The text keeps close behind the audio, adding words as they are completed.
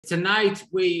Tonight,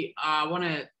 we want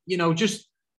to, just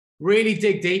really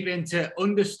dig deep into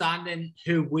understanding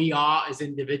who we are as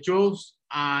individuals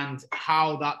and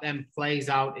how that then plays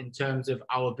out in terms of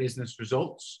our business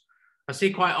results. I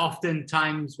see quite often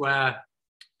times where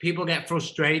people get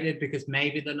frustrated because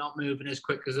maybe they're not moving as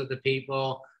quick as other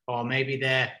people, or maybe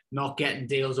they're not getting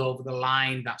deals over the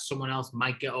line that someone else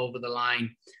might get over the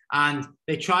line. And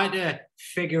they try to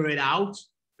figure it out,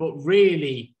 but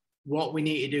really what we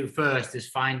need to do first is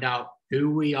find out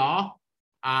who we are.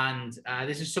 And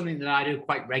this is something that I do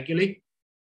quite regularly,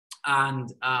 and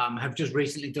have just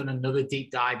recently done another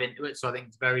deep dive into it. So I think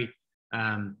it's very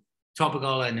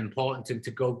topical and important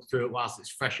to go through it whilst it's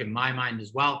fresh in my mind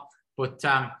as well. But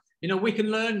we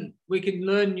can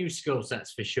learn new skill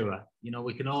sets for sure.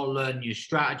 We can all learn new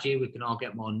strategy. We can all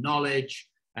get more knowledge.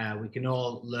 We can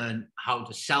all learn how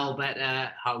to sell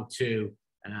better, how to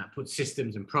put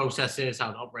systems and processes,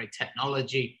 how to operate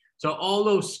technology. So all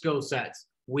those skill sets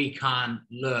we can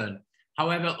learn.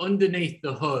 However, underneath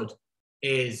the hood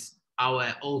is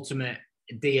our ultimate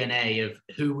DNA of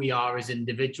who we are as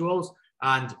individuals,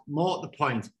 and more at the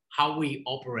point, how we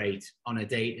operate on a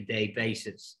day-to-day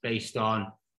basis based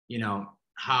on,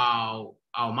 how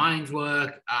our minds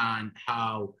work and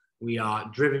how we are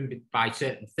driven by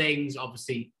certain things.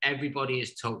 Obviously, everybody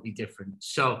is totally different.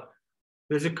 So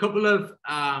there's a couple of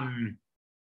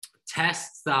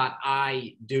tests that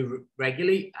I do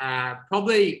regularly.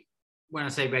 Probably when I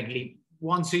say regularly,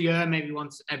 once a year, maybe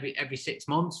once every 6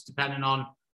 months, depending on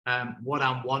what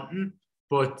I'm wanting.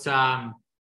 But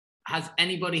has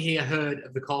anybody here heard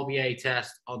of the Kolbe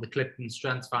test or the Clifton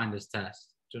Strengths Finders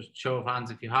test? Just show of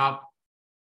hands if you have.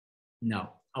 No.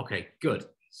 Okay, good.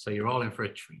 So you're all in for a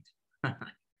treat.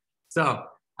 So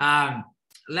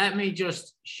let me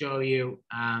just show you.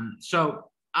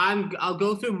 So I'll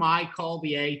go through my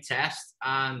Kolbe test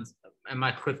and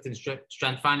my Clifton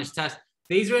Strengths Finders test.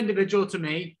 These are individual to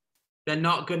me. They're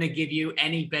not going to give you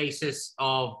any basis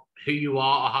of who you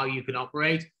are or how you can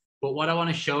operate. But what I want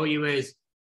to show you is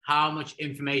how much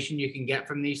information you can get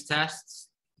from these tests.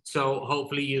 So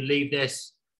hopefully you leave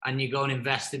this and you go and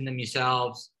invest in them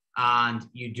yourselves and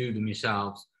you do them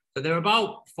yourselves. So they're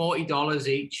about $40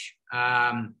 each.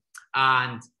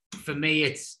 And for me,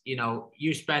 it's,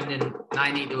 you spending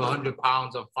 90 to 100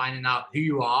 pounds on finding out who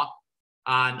you are.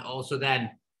 And also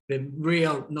then the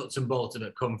real nuts and bolts of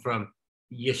it come from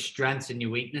your strengths and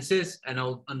your weaknesses, and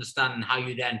understanding how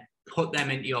you then put them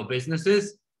into your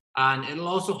businesses. And it'll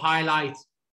also highlight,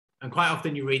 and quite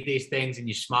often you read these things and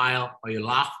you smile or you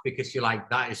laugh because you're like,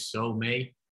 that is so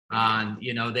me. And,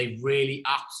 they really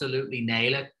absolutely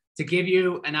nail it. To give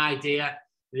you an idea,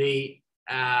 the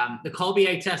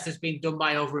Kolbe test has been done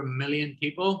by over 1 million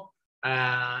people.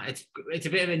 It's a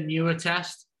bit of a newer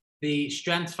test. The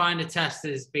Strengths Finder test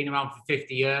has been around for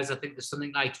 50 years. I think there's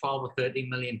something like 12 or 13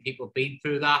 million people been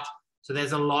through that. So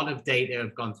there's a lot of data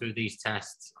have gone through these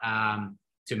tests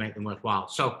to make them worthwhile.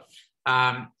 So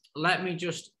let me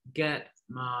just get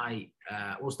my,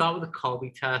 we'll start with the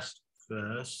Kolbe test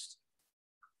first.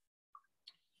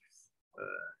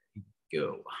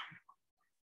 Go.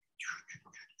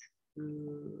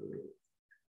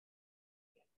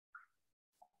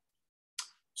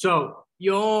 So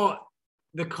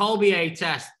the Kolbe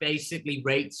test basically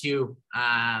rates you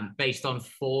based on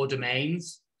 4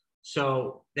 domains.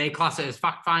 So they class it as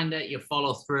fact finder, your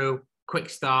follow through, quick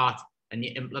start, and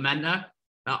your implementer.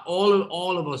 Now,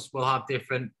 all of us will have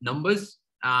different numbers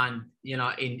and,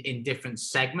 in different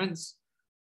segments.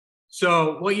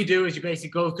 So what you do is you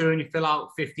basically go through and you fill out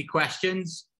 50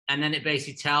 questions, and then it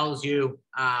basically tells you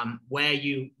where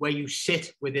you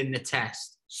sit within the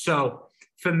test. So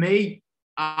for me,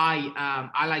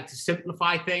 I like to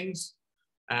simplify things.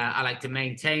 I like to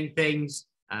maintain things.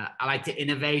 I like to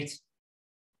innovate,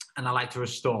 and I like to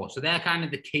restore. So they're kind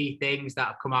of the key things that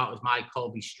have come out as my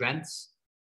Kolbe strengths.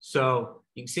 So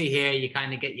you can see here, you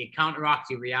kind of get your counteract,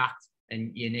 you react,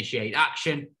 and you initiate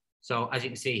action. So as you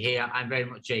can see here, I'm very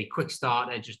much a quick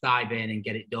starter, just dive in and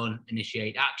get it done,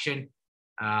 initiate action.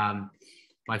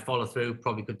 My follow through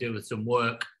probably could do with some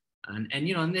work. And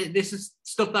this is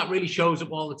stuff that really shows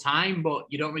up all the time, but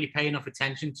you don't really pay enough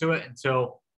attention to it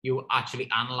until you actually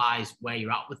analyze where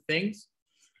you're at with things.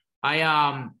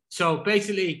 So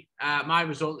basically, my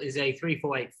result is a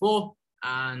 3-4-8-4.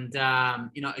 And,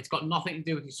 it's got nothing to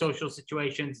do with your social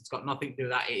situations. It's got nothing to do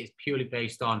with that. It is purely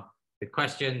based on the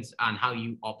questions and how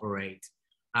you operate.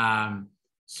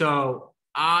 So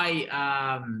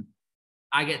I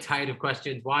get tired of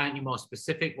questions. Why aren't you more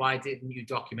specific? Why didn't you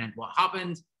document what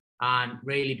happened? And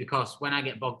really, because when I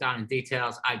get bogged down in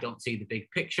details, I don't see the big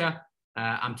picture.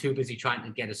 I'm too busy trying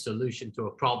to get a solution to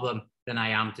a problem than I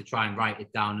am to try and write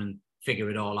it down and figure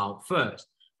it all out first.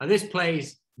 Now, this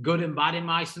plays good and bad in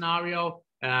my scenario.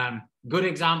 Good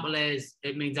example is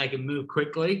it means I can move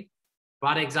quickly.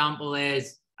 Bad example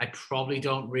is I probably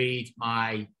don't read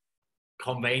my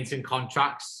conveyancing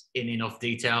contracts in enough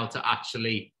detail to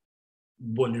actually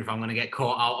wonder if I'm going to get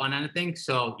caught out on anything.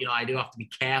 So, I do have to be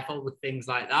careful with things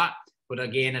like that. But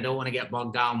again, I don't want to get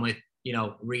bogged down with,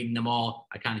 reading them all.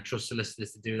 I kind of trust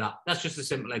solicitors to do that. That's just a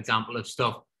simple example of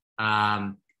stuff.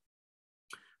 I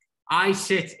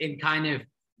sit in kind of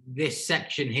this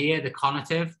section here, the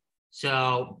conative.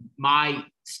 So my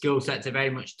skill sets are very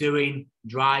much doing,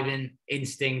 driving,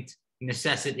 instinct,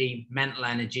 necessity, mental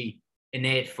energy,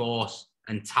 innate force,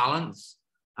 and talents.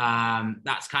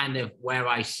 That's kind of where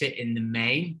I sit in the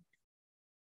main.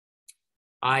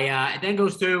 It then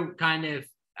goes through kind of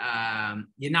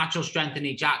your natural strength in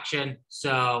each action.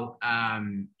 So,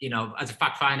 as a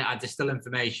fact finder, I distill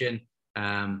information.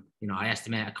 I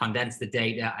estimate, I condense the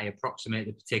data, I approximate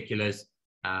the particulars.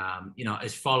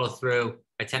 As follow through,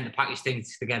 I tend to package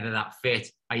things together that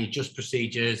fit. I adjust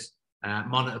procedures,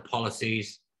 monitor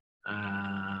policies,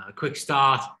 quick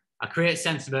start. I create a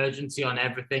sense of urgency on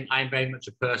everything. I'm very much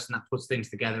a person that puts things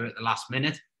together at the last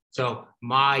minute. So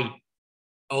my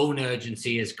own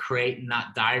urgency is creating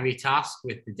that diary task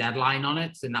with the deadline on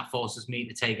it, and that forces me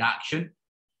to take action.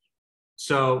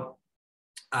 So,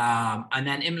 and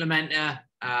then implementer,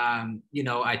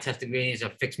 I test ingredients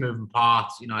of fixed moving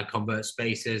parts, I convert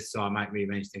spaces, so I might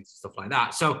rearrange things and stuff like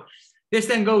that. So this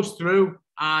then goes through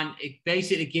and it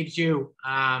basically gives you,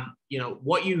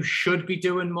 what you should be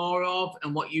doing more of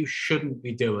and what you shouldn't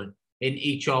be doing in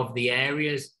each of the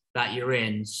areas that you're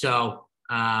in. So,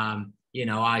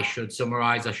 I should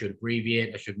summarize, I should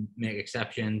abbreviate, I should make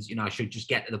exceptions, I should just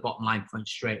get to the bottom line point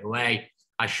straight away.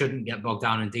 I shouldn't get bogged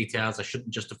down in details. I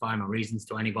shouldn't justify my reasons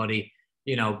to anybody,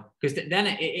 because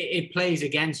then it plays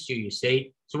against you, you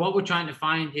see. So what we're trying to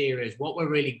find here is what we're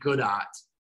really good at.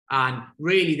 And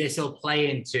really this will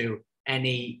play into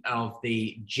any of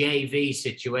the JV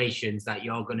situations that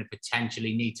you're going to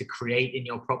potentially need to create in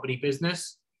your property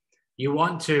business. You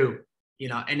want to,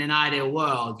 in an ideal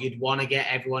world, you'd want to get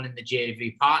everyone in the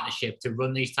JV partnership to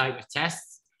run these type of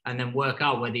tests and then work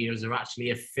out whether yours are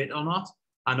actually a fit or not.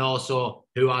 And also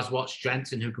who has what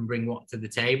strengths and who can bring what to the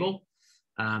table.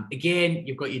 Again,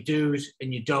 you've got your do's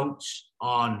and your don'ts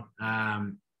on,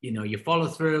 your follow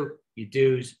through, your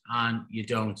do's and your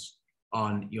don'ts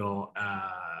on your,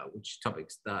 which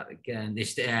topic's that again,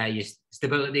 this, your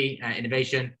stability,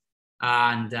 innovation,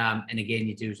 and again,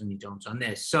 your do's and your don'ts on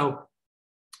this. So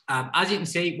as you can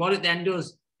see, what it then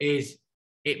does is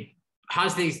it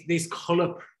has this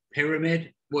color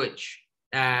pyramid, which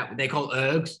they call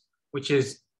ergs, which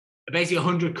is basically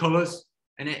 100 colors.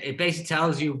 And it basically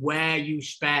tells you where you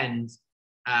spend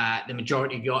the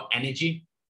majority of your energy.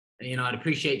 And, it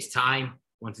appreciates time.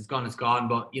 Once it's gone, it's gone.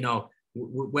 But,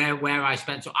 where I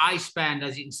spend. So I spend,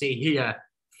 as you can see here,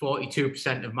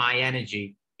 42% of my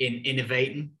energy in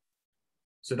innovating.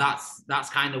 So that's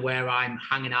kind of where I'm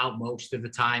hanging out most of the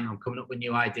time. I'm coming up with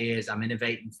new ideas. I'm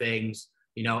innovating things,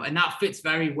 and that fits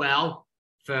very well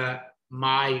for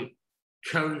my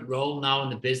current role now in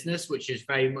the business, which is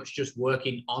very much just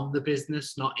working on the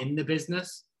business, not in the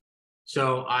business.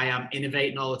 So I am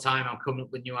innovating all the time. I'm coming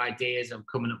up with new ideas. I'm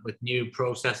coming up with new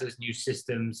processes, new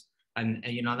systems, and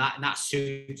that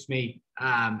suits me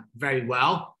very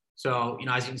well. So,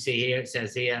 as you can see here, it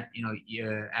says here,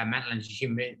 your mental energy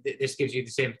human, this gives you the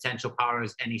same potential power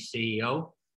as any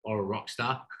CEO or a rock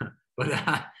star, but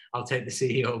I'll take the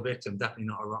CEO bit. I'm definitely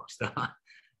not a rock star.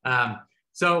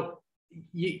 So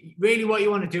really what you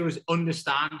want to do is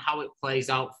understand how it plays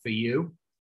out for you.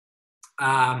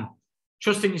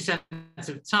 Trusting your sense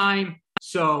of time.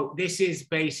 So this is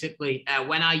basically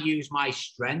when I use my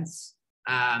strengths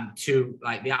to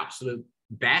like the absolute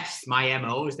best, my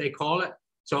MO as they call it.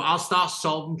 So I'll start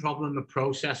solving problem and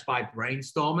process by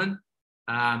brainstorming.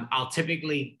 I'll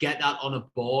typically get that on a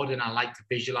board and I like to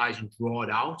visualize and draw it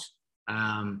out.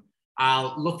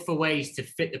 I'll look for ways to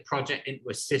fit the project into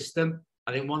a system.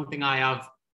 I think one thing I have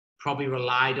probably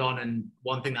relied on and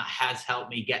one thing that has helped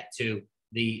me get to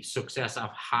the success I've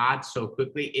had so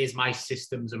quickly is my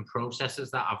systems and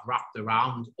processes that I've wrapped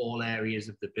around all areas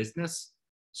of the business.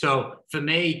 So for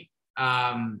me,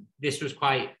 this was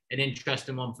quite an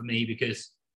interesting one for me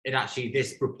because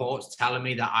this report's telling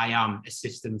me that I am a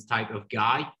systems type of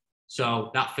guy.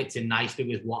 So that fits in nicely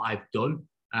with what I've done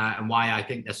and why I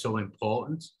think they're so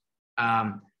important.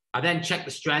 I then check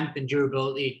the strength and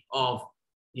durability of,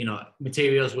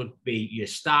 materials would be your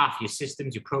staff, your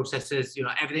systems, your processes,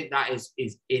 everything that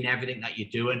is in everything that you're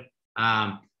doing.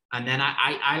 And then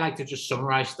I like to just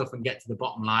summarize stuff and get to the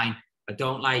bottom line. I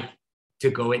don't like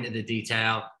to go into the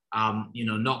detail.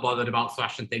 Not bothered about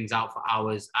thrashing things out for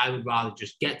hours. I would rather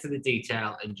just get to the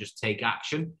detail and just take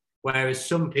action. Whereas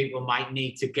some people might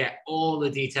need to get all the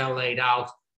detail laid out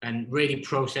and really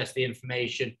process the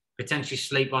information, potentially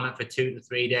sleep on it for 2 to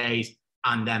 3 days,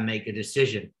 and then make a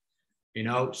decision.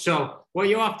 So what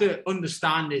you have to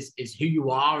understand is who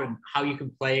you are and how you can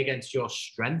play against your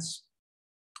strengths.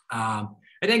 I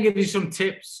then give you some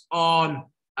tips on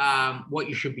what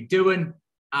you should be doing,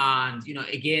 and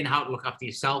again, how to look after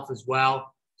yourself as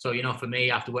well. So for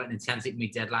me, after working intensely, my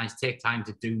deadlines take time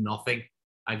to do nothing.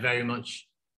 I very much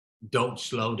don't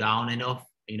slow down enough.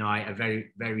 I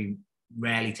very, very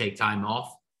rarely take time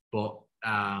off, but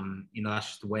that's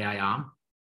just the way I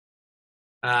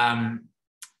am.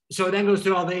 So it then goes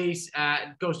through all these,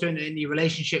 goes through in your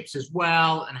relationships as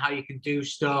well, and how you can do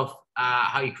stuff,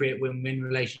 how you create win-win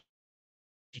relationships.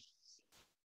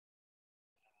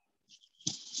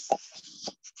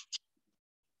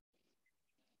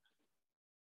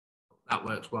 That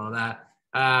works well there.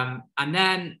 And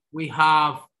then we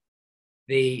have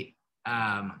the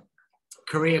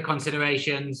career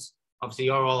considerations. Obviously,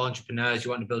 you're all entrepreneurs.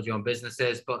 You want to build your own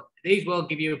businesses, but these will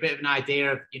give you a bit of an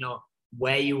idea of,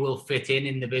 where you will fit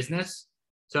in the business.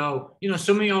 So,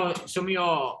 some of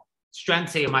your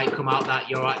strengths here might come out that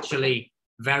you're actually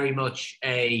very much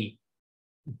a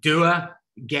doer,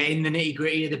 get in the nitty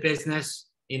gritty of the business,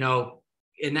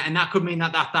 and that could mean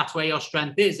that's where your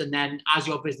strength is. And then as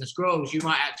your business grows, you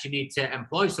might actually need to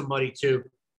employ somebody to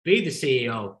be the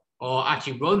CEO or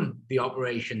actually run the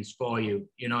operations for you,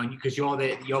 because you're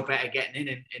better getting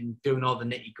in and doing all the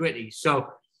nitty gritty. So,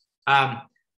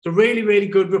 it's a really, really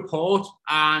good report,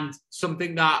 and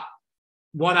something that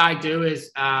what I do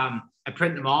is I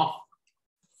print them off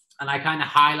and I kind of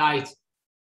highlight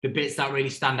the bits that really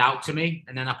stand out to me,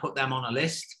 and then I put them on a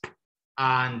list,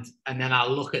 and then I'll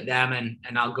look at them and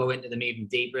I'll go into them even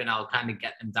deeper, and I'll kind of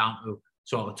get them down to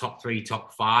sort of top 3,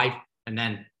 top 5, and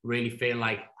then really feel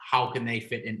like how can they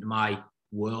fit into my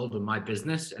world and my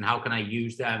business, and how can I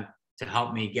use them to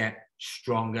help me get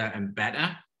stronger and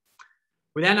better.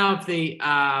 We then have the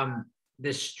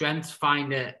Strengths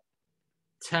Finder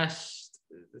test.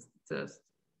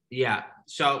 Yeah,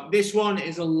 so this one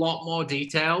is a lot more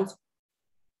detailed,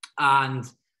 and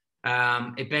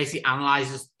it basically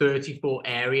analyzes 34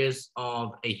 areas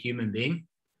of a human being,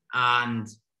 and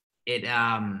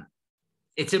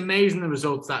it's amazing the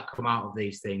results that come out of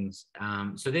these things.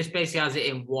 So this basically has it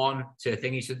in one to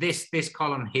thingy. So this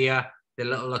column here, the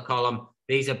littler column,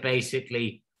 these are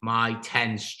basically my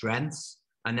 10 strengths.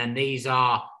 And then these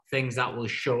are things that will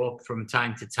show up from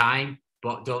time to time,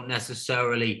 but don't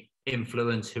necessarily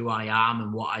influence who I am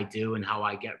and what I do and how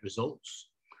I get results.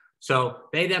 So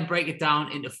they then break it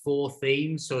down into 4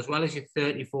 themes. So as well as your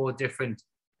 34 different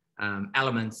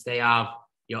elements, they have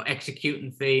your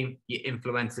executing theme, your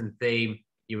influencing theme,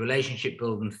 your relationship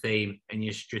building theme, and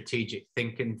your strategic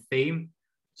thinking theme.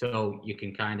 So you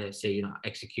can kind of say,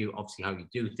 execute, obviously, how you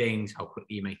do things, how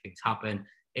quickly you make things happen.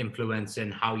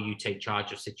 Influencing, how you take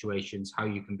charge of situations, how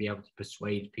you can be able to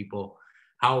persuade people,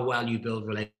 how well you build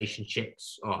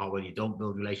relationships or how well you don't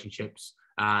build relationships,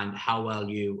 and how well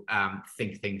you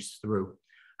think things through.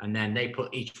 And then they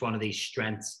put each one of these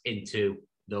strengths into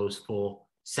those 4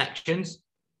 sections.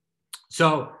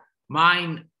 So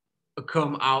mine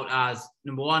come out as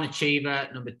number 1, achiever,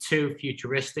 number 2,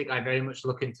 futuristic. I very much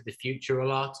look into the future a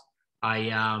lot.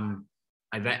 I'm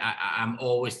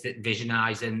always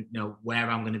visionizing, where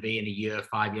I'm going to be in a year,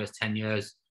 5 years, 10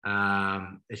 years.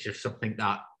 It's just something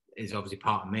that is obviously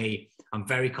part of me. I'm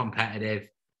very competitive.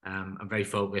 I'm very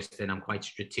focused, and I'm quite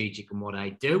strategic in what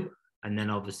I do. And then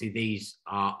obviously these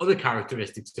are other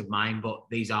characteristics of mine, but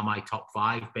these are my top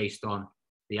 5 based on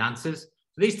the answers.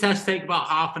 So these tests take about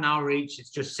half an hour each. It's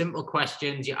just simple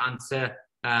questions. You answer,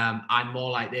 I'm more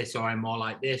like this, or I'm more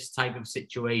like this type of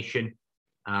situation.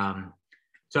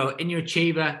 So in your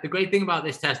achiever, the great thing about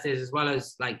this test is, as well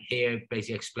as like here,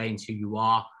 basically explains who you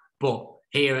are, but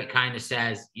here it kind of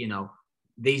says,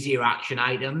 these are your action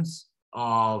items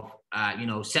of,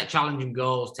 set challenging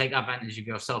goals, take advantage of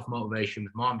your self-motivation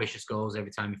with more ambitious goals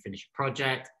every time you finish a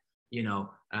project,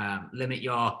 limit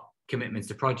your commitments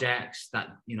to projects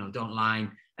that, don't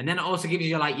line. And then it also gives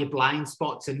you like your blind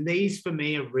spots. And these for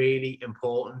me are really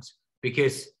important,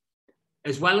 because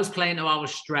as well as playing to our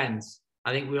strengths,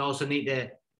 I think we also need to,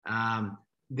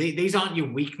 these aren't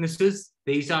your weaknesses.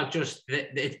 These are just,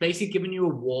 it's basically giving you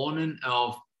a warning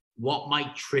of what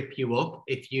might trip you up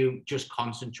if you just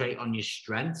concentrate on your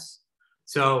strengths.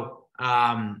 So,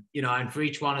 and for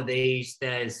each one of these,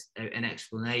 there's an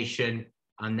explanation,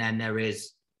 and then there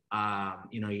is,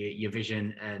 your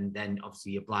vision, and then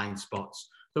obviously your blind spots.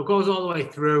 So it goes all the way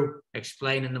through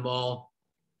explaining them all.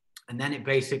 And then it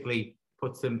basically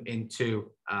puts them into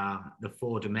the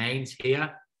 4 domains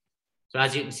here. So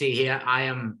as you can see here, I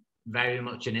am very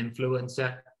much an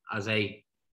influencer as a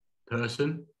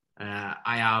person.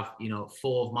 I have, 5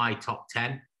 of my top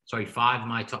 10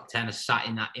 are sat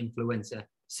in that influencer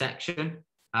section.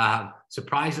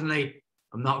 Surprisingly,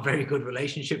 I'm not a very good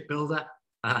relationship builder,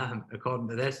 according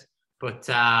to this, but,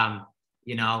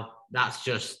 that's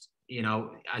just,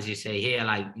 as you say here,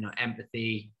 like,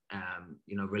 empathy,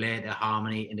 related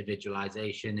harmony,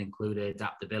 individualization, included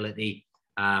adaptability.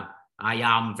 I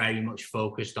am very much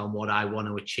focused on what I want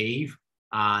to achieve.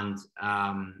 And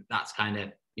that's kind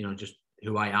of, just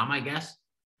who I am, I guess.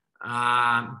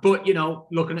 But,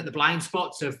 looking at the blind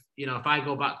spots of, if I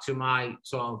go back to my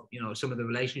sort of, some of the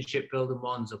relationship building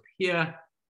ones up here.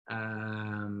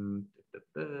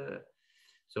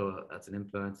 So that's an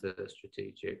influencer,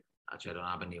 strategic. Actually, I don't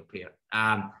have any up here.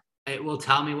 It will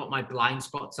tell me what my blind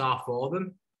spots are for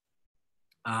them.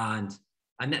 And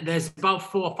there's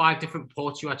about 4 or 5 different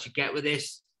reports you actually get with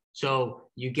this. So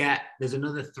there's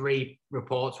another 3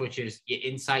 reports, which is your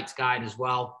insights guide as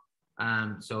well.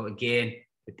 So again,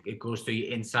 it goes through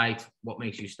your insight, what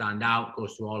makes you stand out,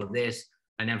 goes through all of this.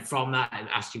 And then from that, it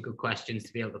asks you good questions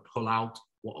to be able to pull out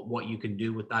what you can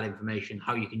do with that information,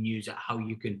 how you can use it, how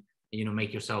you can,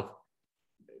 make yourself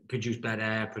produce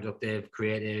better, productive,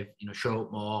 creative, show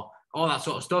up more, all that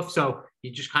sort of stuff. So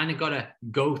you just kind of got to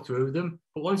go through them.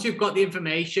 But once you've got the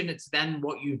information, it's then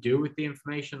what you do with the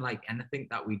information, like anything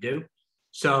that we do.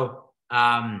 So,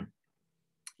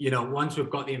 once we've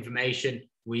got the information,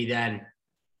 we then,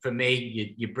 for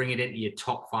me, you bring it into your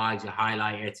top 5, you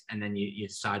highlight it, and then you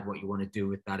decide what you want to do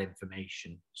with that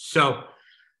information. So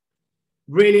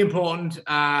really important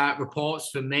reports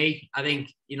for me. I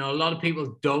think, a lot of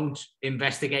people don't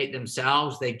investigate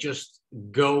themselves. They just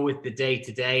go with the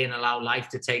day-to-day and allow life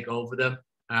to take over them.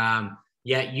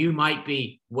 You might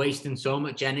be wasting so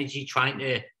much energy trying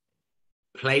to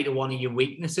play to one of your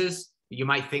weaknesses. You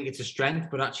might think it's a strength,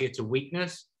 but actually it's a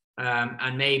weakness.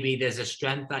 And maybe there's a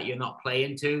strength that you're not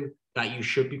playing to that you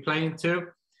should be playing to.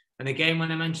 And again,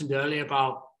 when I mentioned earlier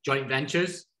about joint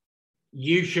ventures,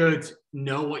 you should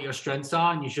know what your strengths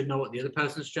are and you should know what the other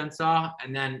person's strengths are,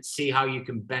 and then see how you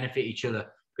can benefit each other.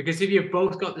 Because if you've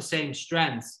both got the same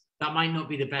strengths, that might not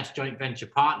be the best joint venture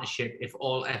partnership if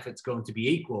all effort's going to be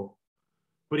equal.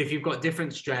 But if you've got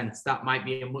different strengths, that might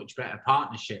be a much better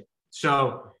partnership.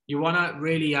 So you want to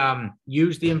really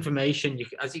use the information.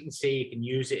 As you can see, you can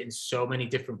use it in so many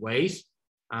different ways,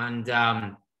 and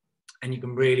you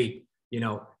can really,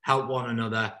 help one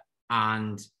another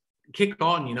and kick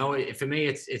on. For me,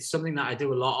 it's something that I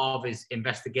do a lot of, is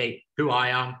investigate who I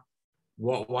am,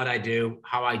 what I do,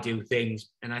 how I do things.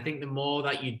 And I think the more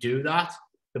that you do that,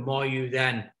 the more you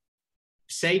then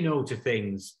say no to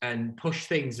things and push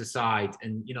things aside,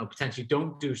 and potentially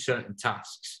don't do certain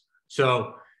tasks.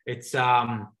 So it's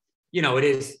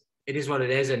it is what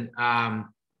it is. And I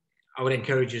would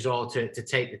encourage you all to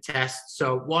take the test.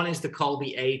 So one is the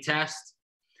Kolbe A test,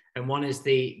 and one is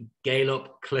the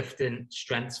Gallup Clifton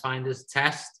Strengths Finders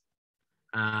test.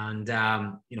 And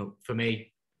for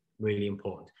me, really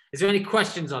important. Is there any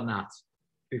questions on that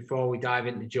before we dive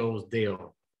into Joel's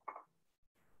deal?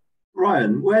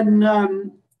 Ryan,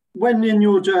 when in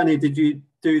your journey did you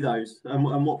do those, and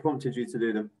what prompted you to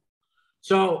do them?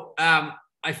 So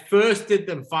I first did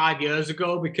them 5 years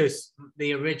ago, because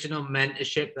the original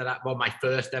mentorship my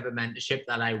first ever mentorship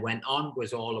that I went on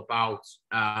was all about,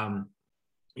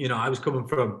 I was coming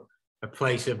from a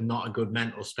place of not a good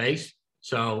mental space.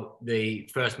 So the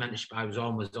first mentorship I was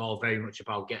on was all very much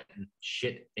about getting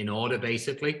shit in order,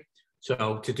 basically.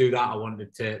 So to do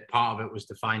that, part of it was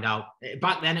to find out.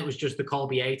 Back then, it was just the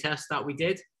Kolbe A test that we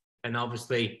did. And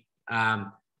obviously, that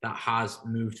has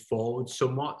moved forward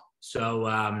somewhat.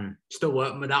 So still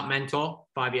working with that mentor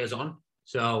 5 years on.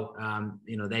 So,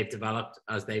 they've developed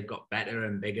as they've got better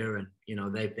and bigger, and,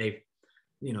 they've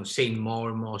seen more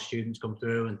and more students come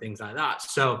through and things like that.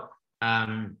 So,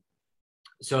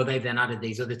 so they've then added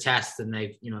these other tests, and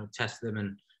they've, tested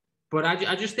them. But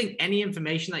I just think any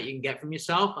information that you can get from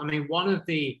yourself. I mean, one of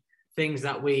the things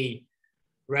that we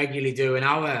regularly do in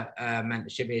our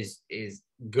mentorship is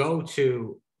go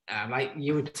to, like,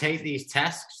 you would take these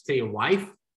tests to your wife,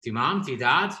 to your mom, to your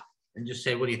dad, and just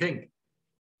say, what do you think?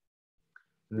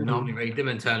 And they normally read them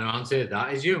and turn around and say,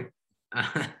 that is you.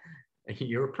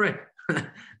 You're a prick.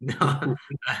 No.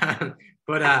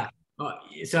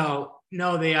 So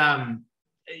no,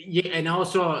 and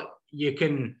also you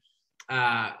can,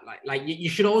 you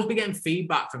should always be getting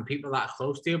feedback from people that are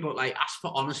close to you, but like, ask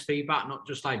for honest feedback, not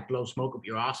just like blow smoke up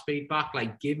your ass feedback.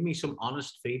 Like, give me some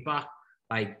honest feedback.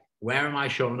 like, where am I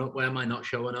showing up? Where am I not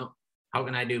showing up? How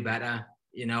can I do better?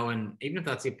 You know, and even if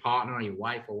that's your partner or your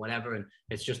wife or whatever, and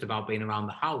it's just about being around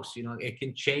the house, you know, it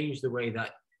can change the way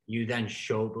that you then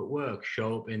show up at work,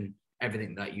 show up in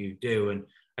everything that you do. And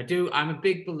I'm a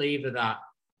big believer that,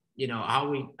 you know,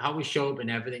 how we show up in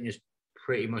everything is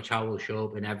pretty much how we'll show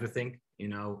up in everything. You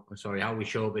know, sorry, how we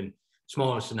show up in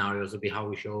smaller scenarios will be how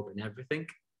we show up in everything.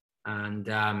 And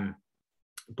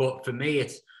but for me,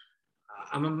 it's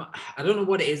I don't know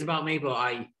what it is about me, but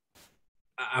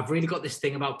I've really got this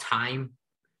thing about time.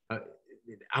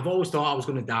 I've always thought I was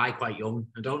going to die quite young.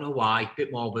 I don't know why, a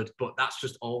bit morbid, but that's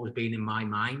just always been in my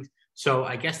mind. So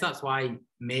I guess that's why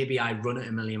maybe I run at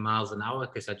 1,000,000 miles an hour,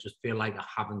 because I just feel like I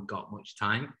haven't got much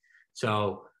time.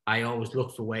 So I always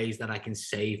look for ways that I can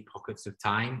save pockets of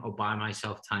time or buy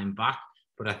myself time back.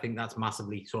 But I think that's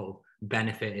massively sort of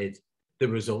benefited the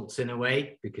results in a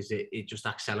way, because it just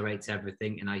accelerates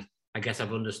everything. And I guess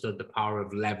I've understood the power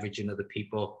of leveraging other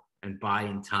people and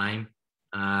buying time.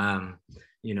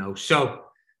 You know, so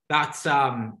that's,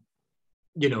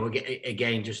 you know,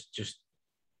 again, just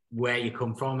where you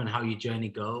come from and how your journey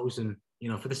goes. And, you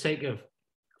know, for the sake of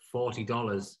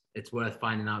 $40, it's worth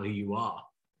finding out who you are,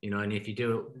 you know, and if you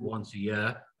do it once a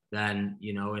year, then,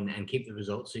 you know, and keep the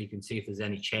results so you can see if there's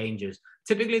any changes.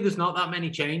 Typically, there's not that many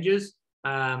changes.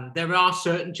 There are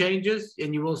certain changes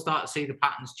and you will start to see the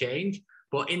patterns change,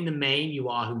 but in the main, you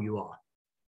are who you are.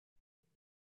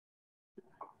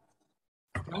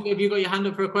 Have you got your hand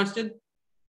up for a question?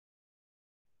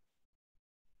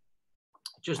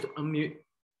 Just unmute.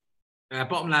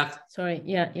 Bottom left. Sorry,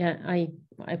 yeah,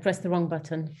 I pressed the wrong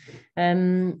button.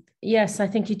 Yes, I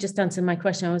think you just answered my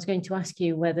question. I was going to ask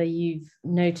you whether you've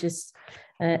noticed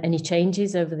any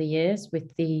changes over the years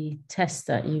with the tests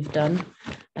that you've done.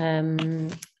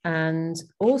 And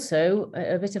also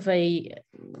a bit of a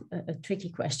tricky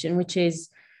question, which is,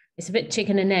 it's a bit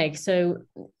chicken and egg. So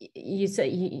you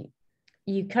say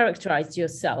you characterized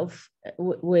yourself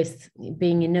with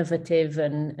being innovative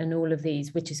and all of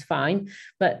these, which is fine.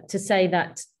 But to say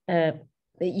that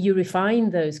you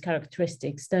refine those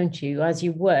characteristics, don't you, as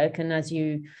you work and as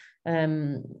you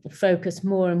focus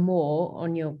more and more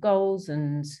on your goals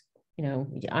and, you know,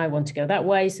 I want to go that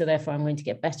way, so therefore I'm going to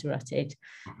get better at it.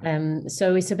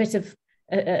 So it's a bit of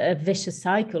a vicious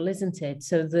cycle, isn't it?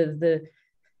 So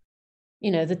you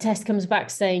know, the test comes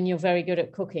back saying you're very good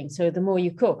at cooking. So the more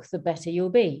you cook, the better you'll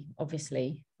be,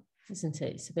 obviously, isn't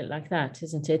it? It's a bit like that,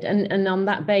 isn't it? And on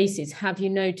that basis, have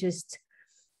you noticed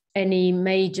any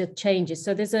major changes?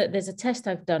 So there's a test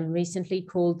I've done recently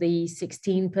called the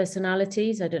 16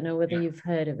 personalities. I don't know whether you've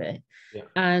heard of it. Yeah.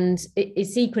 And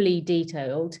it's equally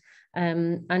detailed.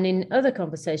 And in other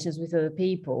conversations with other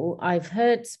people, I've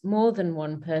heard more than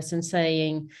one person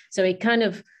saying, so it kind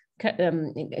of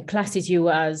classes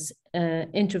you as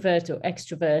introvert or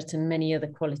extrovert and many other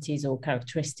qualities or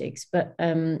characteristics. But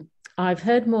I've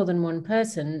heard more than one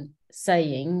person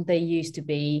saying they used to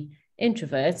be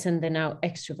introverts and they're now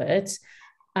extroverts,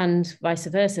 and vice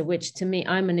versa, which to me,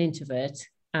 I'm an introvert.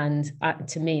 And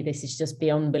to me, this is just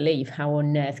beyond belief. How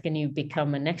on earth can you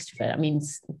become an extrovert? I mean,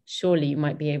 surely you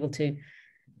might be able to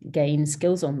gain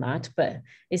skills on that, but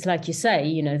it's like you say,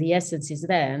 you know, the essence is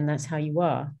there and that's how you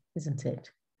are, isn't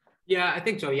it? Yeah, I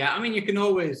think so. Yeah. I mean, you can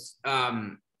always,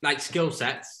 like skill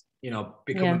sets, you know,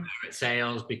 becoming better at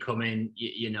sales, becoming,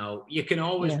 you know, you can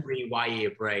always rewire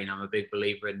your brain. I'm a big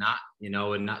believer in that, you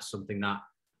know, and that's something that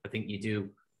I think you do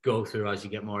go through as you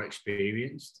get more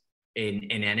experienced in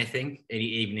anything,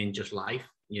 even in just life,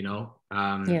 you know.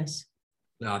 Yes.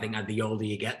 I think as the older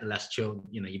you get, the less chill,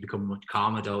 you know, you become much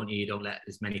calmer, don't you? You don't let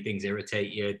as many things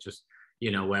irritate you. Just,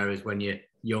 you know, whereas when you're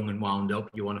young and wound up,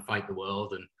 you want to fight the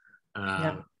world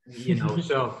and, you know,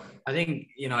 so I think,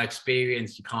 you know,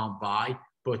 experience you can't buy.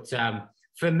 But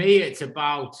for me, it's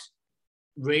about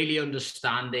really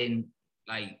understanding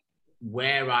like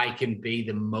where I can be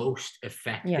the most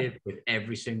effective with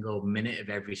every single minute of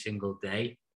every single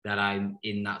day that I'm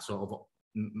in that sort of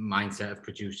mindset of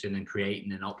producing and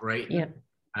creating and operating. Yeah.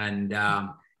 And,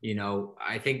 you know,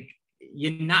 I think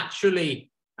you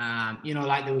naturally, you know,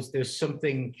 like there's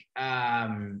something, I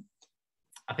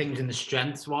think it was in the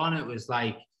strengths one. It was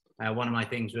like, one of my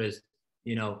things was,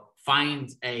 you know,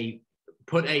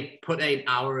 put an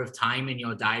hour of time in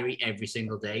your diary every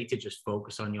single day to just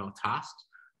focus on your tasks.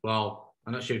 Well,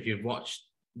 I'm not sure if you've watched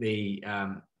the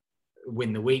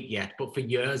Win the Week yet, but for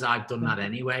years I've done that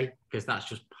anyway, because that's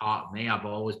just part of me. I've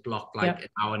always blocked like an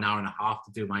hour and a half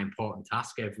to do my important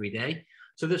task every day.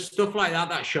 So there's stuff like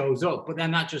that shows up, but then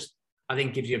that just, I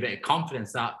think, gives you a bit of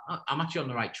confidence that I'm actually on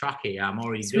the right track here. I'm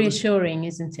already doing reassuring,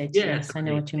 isn't it? Yeah, yes, I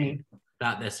know what you mean.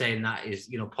 That they're saying that is,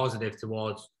 you know, positive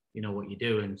towards, you know, what you're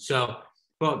doing. So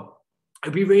But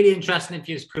it'd be really interesting if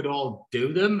you could all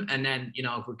do them, and then, you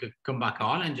know, if we could come back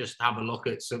on and just have a look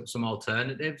at some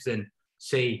alternatives and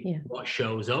see what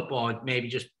shows up, or maybe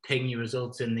just ping your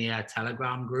results in the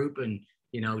Telegram group, and,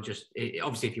 you know, just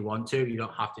obviously if you want to, you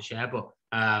don't have to share, but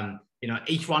you know,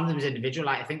 each one of them is individual.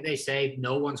 Like, I think they say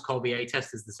no one's Kolbe A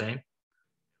test is the same.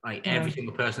 Like every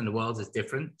single person in the world is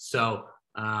different. So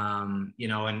you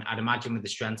know, and I'd imagine with the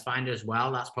strength finder as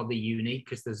well, that's probably unique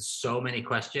because there's so many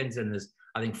questions, and there's,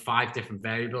 I think, 5 different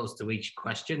variables to each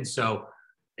question. So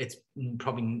it's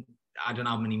probably, I don't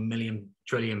know how many million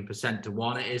trillion % to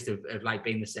 1 it is of like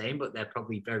being the same, but they're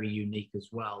probably very unique as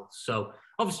well. So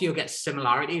obviously you'll get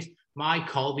similarities. My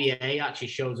Kolbe A actually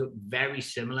shows up very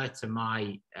similar to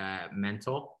my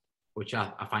mentor, which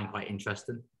I find quite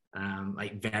interesting.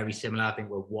 Like very similar. I think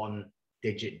we're 1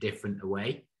 digit different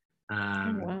away.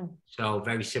 Wow. So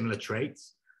very similar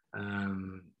traits,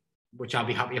 which I'll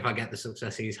be happy if I get the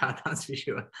success he's had, that's for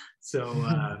sure. So,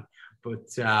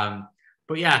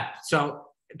 but yeah, so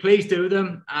please do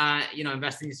them, you know,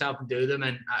 invest in yourself and do them.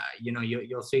 And, you know,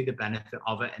 you'll see the benefit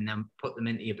of it, and then put them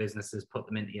into your businesses, put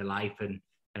them into your life,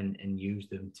 and use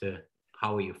them to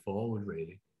power you forward,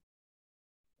 really.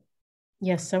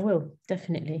 Yes, I will,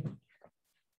 definitely.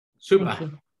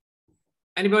 Super.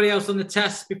 Anybody else on the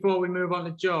test before we move on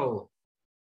to Joel?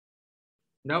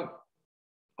 No?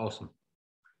 Awesome.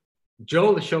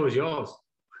 Joel, the show is yours.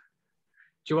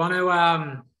 Do you want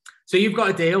to, so you've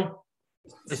got a deal,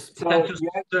 a potential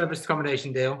service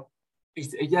accommodation deal.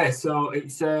 So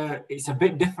it's a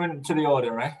bit different to the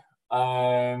ordinary.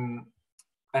 And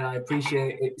I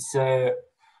appreciate it's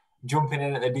jumping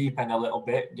in at the deep end a little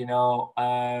bit, you know,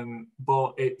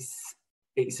 but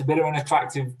it's a bit of an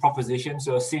attractive proposition,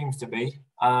 so it seems to be,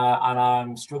 and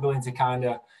I'm struggling to kind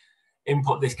of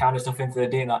input this kind of stuff into the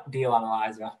deal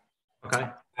analyzer. Okay.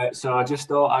 So I just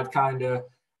thought I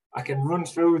can run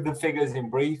through the figures in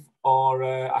brief, or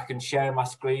I can share my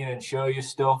screen and show you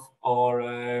stuff, or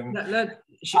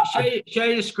share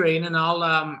your screen, and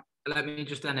I'll let me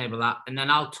just enable that, and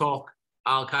then I'll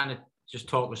kind of just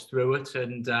talk us through it,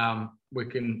 and we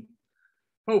can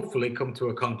hopefully come to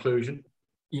a conclusion.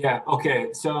 Yeah.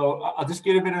 Okay. So I'll just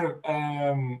get a bit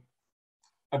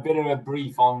of a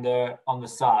brief on the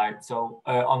site. So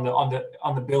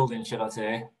on the building, should I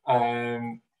say?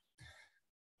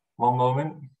 One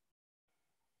moment.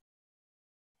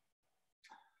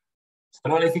 So I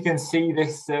don't know if you can see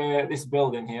this this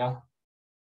building here.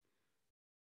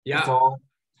 Yeah. So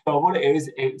what it is,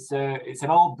 it's an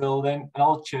old building, an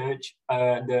old church.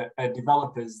 The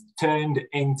developers turned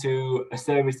into a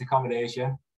serviced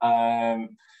accommodation.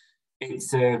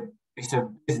 It's a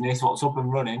business what's up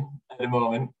and running at the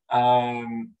moment.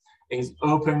 It's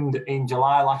opened in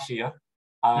July last year.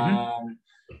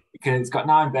 It's got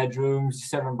 9 bedrooms,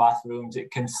 7 bathrooms.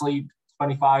 It can sleep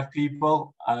 25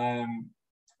 people.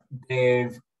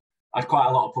 They've had quite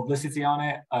a lot of publicity on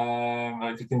it.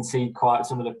 If you can see quite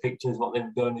some of the pictures, what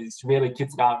they've done, it's really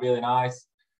kitted out really nice.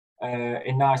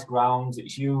 In nice grounds.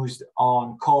 It's used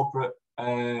on corporate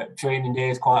training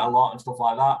days quite a lot and stuff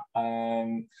like that.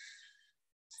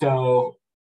 So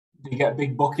you get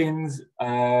big bookings.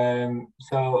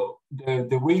 So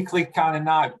the weekly kind of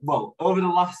night, well, over the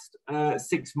last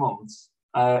 6 months,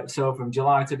 so from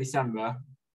July to December,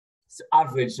 it's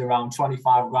averaged around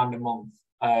 25 grand a month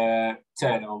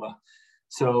turnover.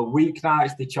 So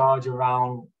weeknights they charge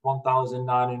around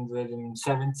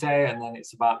 1,970, and then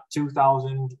it's about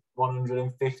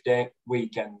 2,150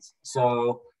 weekends.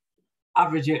 So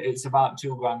average it's about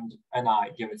 2 grand a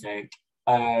night, give or take.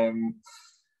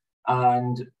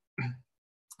 And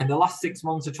in the last 6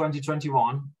 months of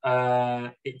 2021,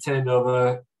 it turned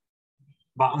over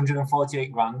about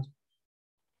 148 grand,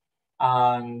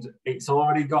 and it's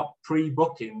already got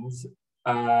pre-bookings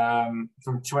from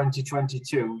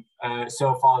 2022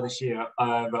 so far this year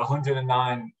of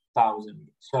 109,000.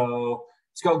 So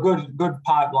it's got good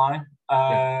pipeline,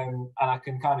 and I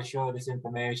can kind of show this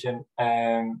information.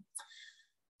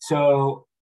 So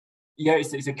yeah,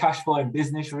 it's a cash flowing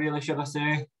business, really, should I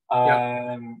say?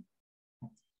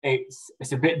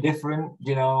 It's a bit different,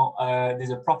 you know.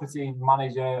 There's a property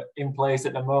manager in place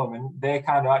at the moment. They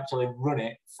kind of actually run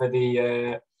it for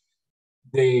the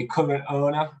current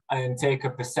owner and take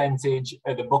a percentage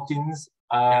of the bookings.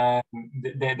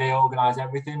 They organise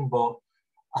everything, but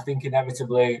I think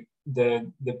inevitably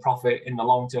the profit in the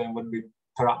long term would be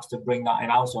perhaps to bring that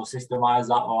in-house or systemize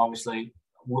that, or obviously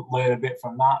learn a bit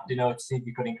from that, you know, to see if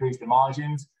you could increase the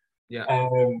margins.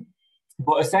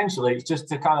 But essentially, it's just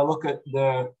to kind of look at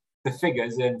the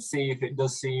figures and see if it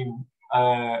does seem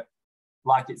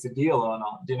like it's a deal or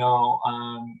not, you know.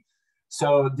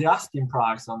 So the asking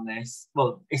price on this,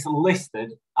 well, it's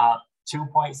listed at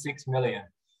 2.6 million.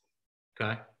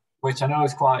 Okay. Which I know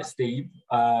is quite steep,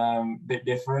 bit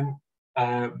different,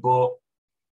 but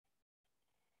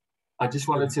I just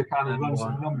wanted to kind of run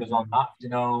some numbers on that. You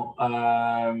know,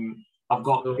 I've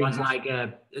got like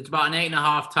it's about an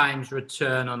 8.5 times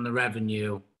return on the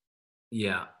revenue.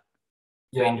 Yeah.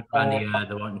 Yeah. £300 a year,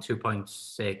 they're wanting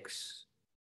 2.6.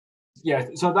 Yeah,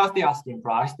 so that's the asking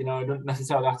price. You know, it doesn't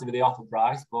necessarily have to be the offer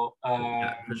price, but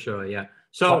yeah, for sure, yeah.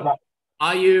 So,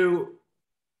 are you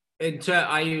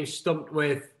stumped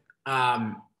with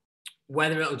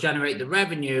whether it'll generate the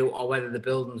revenue or whether the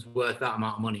building's worth that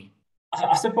amount of money?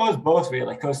 I suppose both,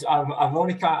 really, because I've not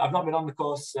been on the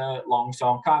course long, so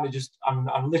I'm kind of just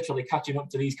I'm literally catching up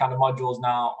to these kind of modules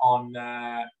now on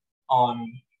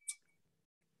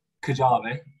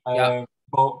Kajabi. Yeah.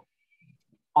 But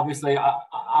obviously,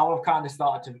 I've kind of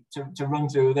started to run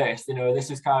through this. You know, this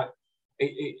is kind of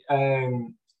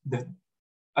the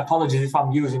apologies if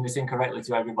I'm using this incorrectly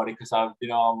to everybody, because I'm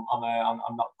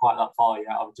not quite that far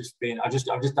yet. I've just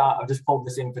pulled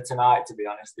this in for tonight, to be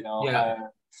honest. You know. Yeah.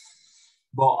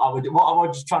 But what I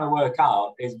was just trying to work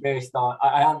out is based on,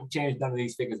 I haven't changed none of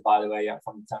these figures, by the way, yet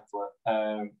from the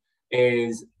template,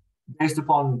 is based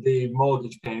upon the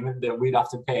mortgage payment that we'd have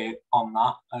to pay on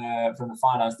that from the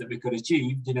finance that we could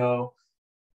achieve, you know,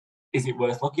 is it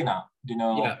worth looking at? You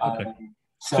know, yeah, okay.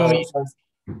 So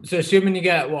assuming you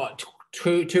get what,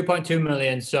 2.2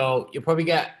 million, so you'll probably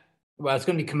get, well, it's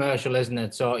going to be commercial, isn't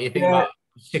it? So you think about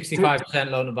 65%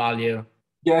 loan to value.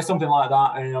 Yeah, something like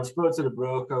that. And I've spoken to the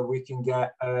broker. We can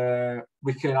either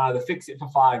fix it for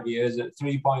 5 years at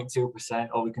 3.2%,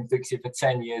 or we can fix it for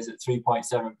 10 years at 3.7%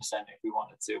 if we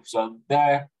wanted to. So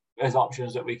there's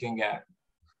options that we can get.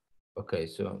 Okay,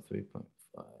 so 3.5.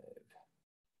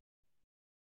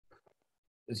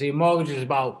 So your mortgage is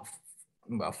about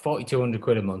 4,200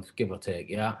 quid a month, give or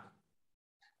take, yeah?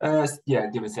 Yeah,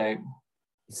 give or take.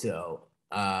 So,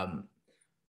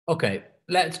 okay.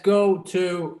 Let's go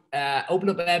to open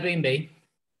up Airbnb.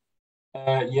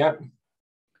 Yep.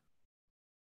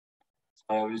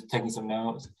 I was just taking some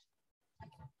notes.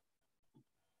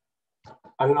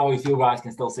 I don't know if you guys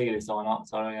can still see this or not.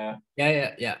 Sorry.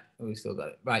 Yeah. We still got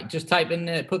it. Right. Just type in,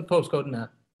 put the postcode in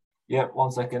there. Yep.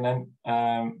 1 second then.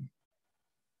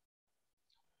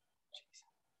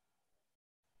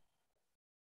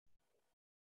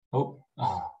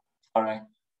 Sorry.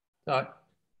 Sorry.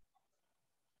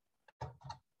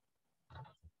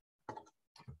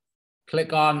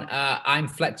 Click on I'm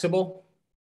flexible.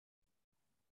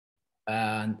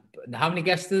 And how many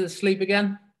guests does it sleep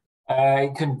again?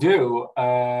 It can do.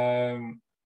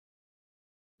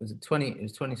 Was it 20? It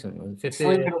was 20 something. Was it 15?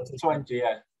 Sleeping up to 20,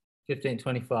 yeah. 15,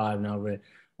 25 now, really.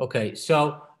 Okay,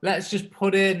 so let's just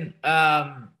put in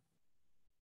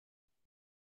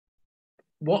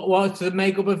what's the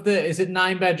makeup of is it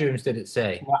 9 bedrooms, did it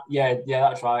say? Yeah,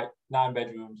 that's right. 9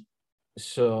 bedrooms.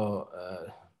 So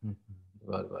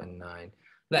divided by 9.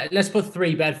 Let's put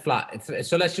 3-bed flat.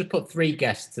 So let's just put 3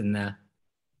 guests in there.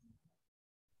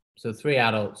 So 3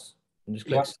 adults. And just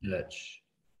click search.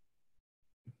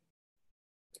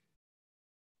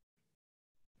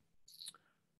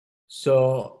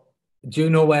 So do you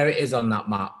know where it is on that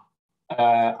map?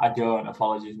 I don't.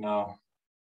 Apologies, no.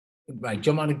 Right,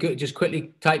 jump on just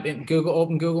quickly type in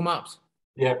open Google Maps.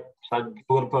 Yep. So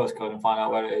go to the postcode and find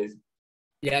out where it is.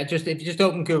 Yeah, if you just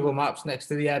open Google Maps next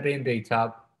to the Airbnb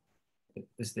tab,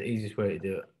 it's the easiest way to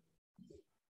do it.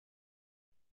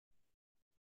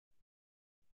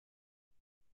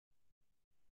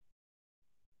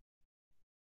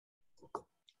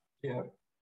 Yeah.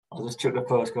 I'll just check the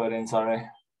postcode in, sorry.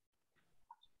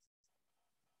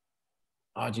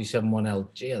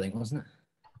 RG71LG, I think, wasn't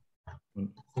it?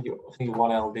 I think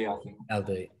 1LD, I think.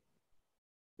 LD.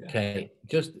 Yeah. Okay,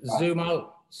 just zoom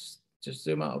out. Just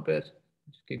zoom out a bit.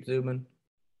 Just keep zooming.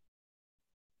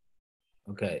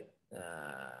 Okay.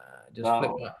 Just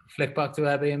flick back to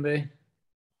Airbnb.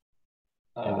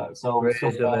 So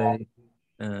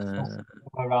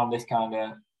around this kind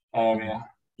of area.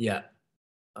 Yeah.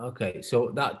 Okay.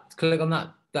 So click on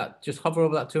that. Just hover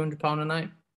over that £200 a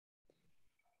night.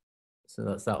 So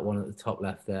that's that one at the top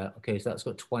left there. Okay. So that's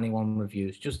got 21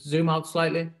 reviews. Just zoom out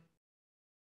slightly.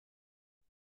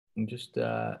 And just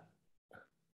so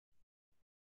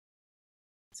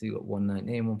you got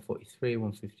 119, 143,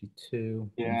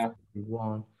 152,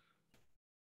 151.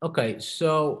 Okay,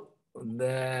 so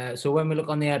when we look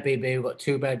on the Airbnb, we've got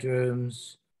 2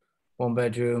 bedrooms, 1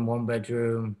 bedroom, 1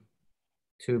 bedroom,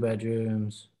 2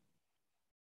 bedrooms.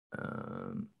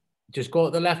 Just go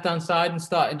to the left-hand side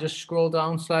and just scroll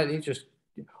down slightly.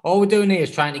 All we're doing here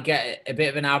is trying to get a bit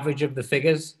of an average of the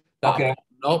figures. Okay.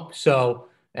 Up. So,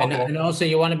 and, Okay. and also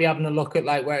you want to be having a look at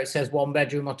like where it says 1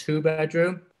 bedroom or 2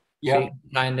 bedroom. Yeah. So you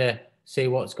can kind of see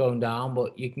what's going down,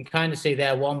 but you can kind of see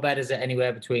there 1 bedders are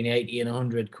anywhere between 80 and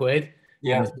 100 quid.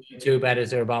 Yeah. And the 2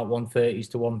 bedders are about 130s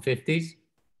to 150s.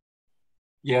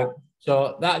 Yeah.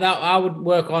 So that I would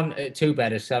work on 2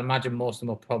 bedders. So I imagine most of them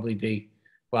will probably be,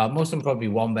 well, most of them probably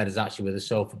 1 bedders actually with a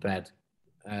sofa bed,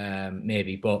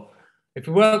 maybe. But if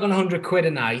you work on 100 quid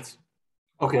a night,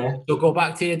 Okay. so go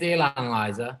back to your deal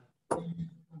analyzer.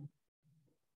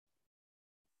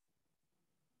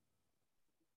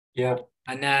 Yeah.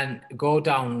 And then go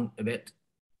down a bit.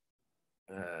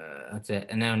 That's it.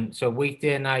 And then so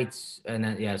weekday nights, and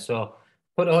then yeah, so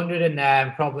put 100 in there,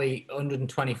 and probably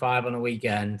 125 on a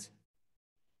weekend.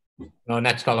 No,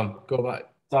 next column. Go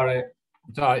back. Sorry.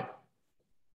 It's all right.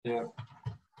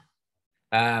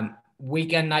 Yeah.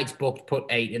 Weekend nights booked. Put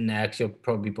 8 in there because you'll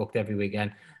probably be booked every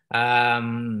weekend.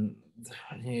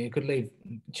 You could leave.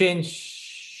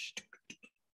 Change.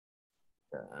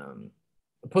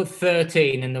 Put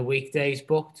 13 in the weekdays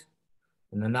booked.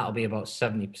 And then that'll be about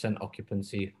 70%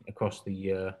 occupancy across the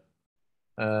year.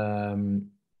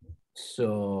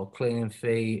 So cleaning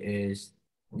fee is,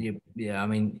 I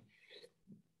mean,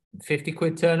 50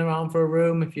 quid turnaround for a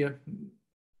room if you're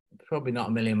probably not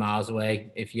a million miles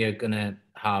away if you're going to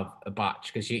have a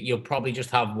batch, because you'll probably just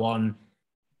have one.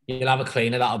 You'll have a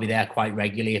cleaner that'll be there quite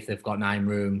regularly if they've got 9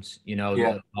 rooms,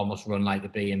 Yeah. almost run like the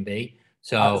B&B.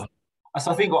 So I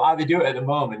think what they do at the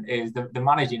moment is the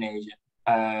managing agent,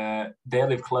 they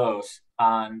live close,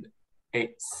 and I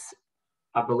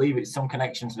believe it's some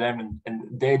connection to them,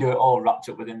 and they do it all wrapped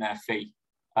up within their fee.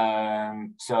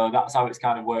 So that's how it's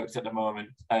kind of works at the moment.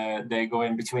 They go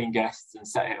in between guests and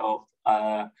set it up,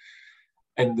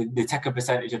 and they take a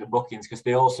percentage of the bookings because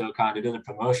they also kind of do the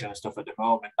promotion and stuff at the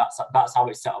moment. That's how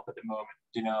it's set up at the moment,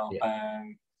 you know.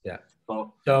 Yeah. But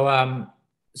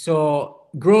So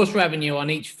gross revenue on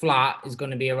each flat is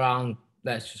going to be around,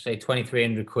 let's just say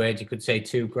 2,300 quid. You could say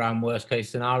 2 grand worst case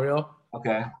scenario.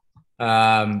 okay.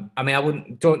 I mean, I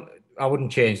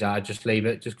wouldn't change that. I'd just leave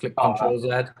it. Just click Control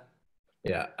Z.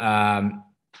 Yeah.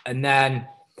 And then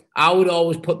I would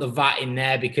always put the VAT in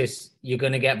there because you're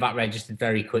going to get VAT registered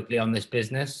very quickly on this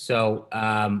business. So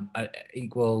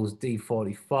equals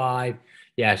D45.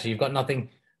 Yeah. So you've got nothing.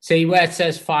 See where it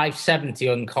says 570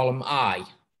 on column I?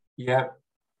 Yeah.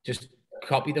 Just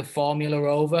copy the formula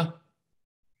over.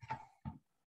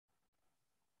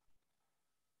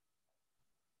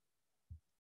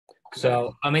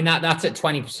 So, I mean, that's at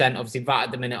 20%. Obviously, VAT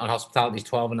at the minute on hospitality is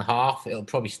 12.5. It'll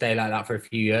probably stay like that for a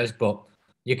few years, but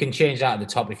you can change that at the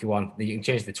top if you want. You can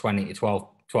change the 20 to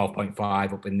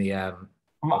 12.5 up in the. I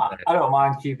don't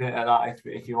mind keeping it at that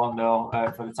if you want, though,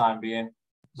 for the time being.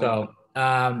 So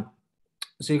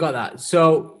you got that.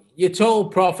 So your total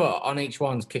profit on each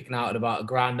one's kicking out at about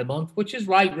 £1,000 a month, which is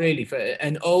right, really, for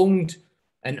an owned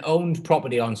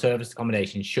property on service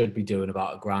accommodation should be doing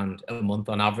about £1,000 a month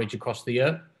on average across the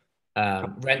year.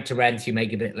 Rent to rent, you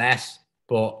make a bit less,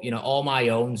 but all my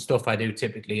own stuff, I do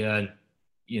typically earn,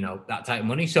 that type of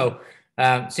money. So,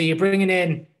 so you're bringing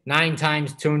in 9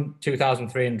 times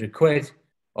 2,300 quid,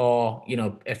 or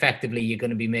effectively you're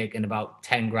going to be making about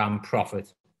 10 grand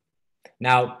profit.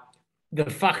 Now, the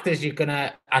fact is you're going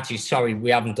to actually, sorry,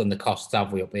 we haven't done the costs,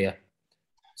 have we, up here?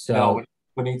 So no,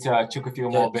 we need to chuck a few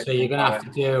more bits. So you're going to have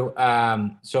to do,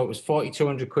 so it was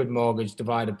 4,200 quid mortgage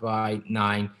divided by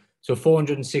 9. So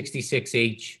 466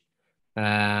 each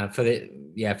for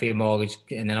your mortgage,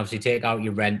 and then obviously take out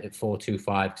your rent at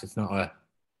 425 because it's not a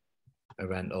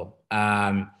rental.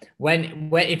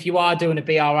 If you are doing a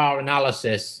BRR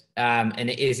analysis and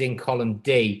it is in column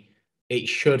D, it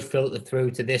should filter through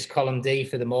to this column D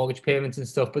for the mortgage payments and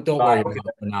stuff. But don't worry about it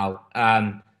for now.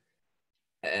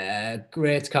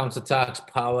 Rates, council tax,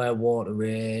 power, water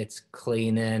rates,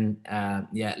 cleaning.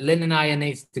 Linen iron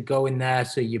needs to go in there.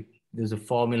 So there's a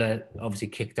formula obviously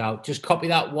kicked out. Just copy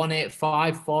that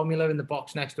 185 formula in the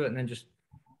box next to it and then just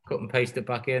cut and paste it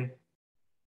back in.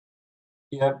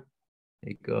 Yeah.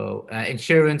 There you go.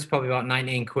 Insurance, probably about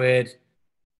 19 quid.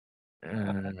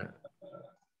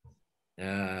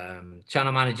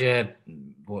 Channel manager,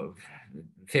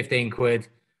 15 quid.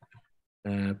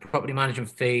 Property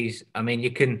management fees. I mean,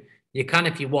 you can,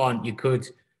 if you want, you could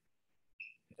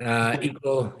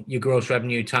equal your gross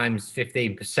revenue times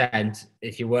 15%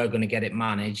 if you were going to get it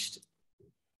managed.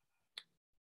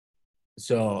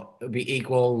 So it would be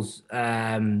equals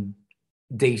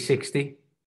D60.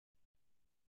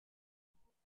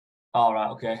 All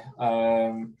right. Okay.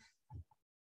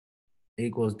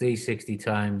 Equals D60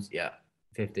 times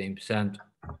 15%.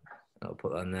 I'll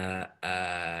put on there.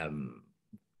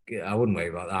 I wouldn't worry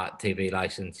about that. TV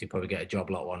license, you probably get a job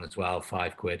lot one as well,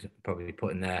 £5 probably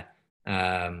put in there.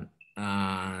 And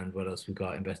what else we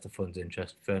got? Investor funds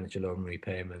interest, furniture loan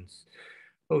repayments,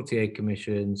 OTA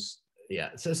commissions.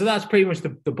 Yeah, so that's pretty much the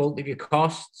bulk of your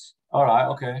costs. All right,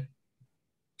 okay.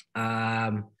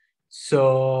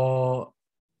 So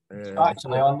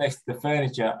actually, on this, the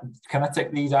furniture, can I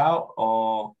take these out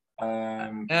or?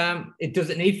 It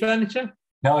doesn't need furniture.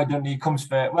 No, it doesn't. It comes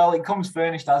it comes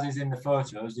furnished as is in the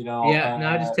photos, you know. Yeah,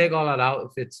 no, just take all that out.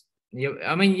 If it's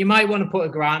I mean, you might want to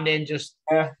put $1,000 in. Just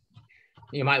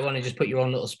you might want to just put your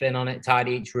own little spin on it,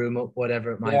 tidy each room up,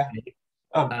 whatever it might be.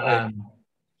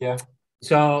 Yeah.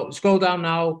 So scroll down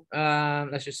now.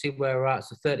 Let's just see where we're at.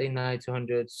 So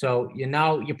 13,200. So your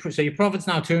profit's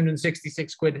now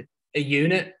 £266 a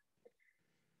unit.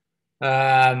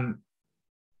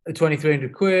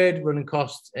 2,300 quid, running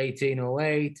costs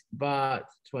 1,808, but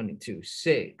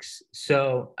 22,600.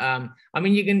 So I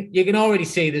mean, you can already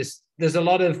see there's a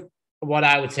lot of what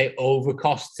I would say over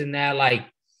costs in there. Like,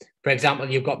 for example,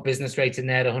 you've got business rates in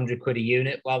there at 100 quid a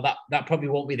unit. Well, that probably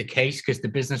won't be the case because the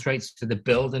business rates for the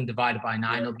build and divided by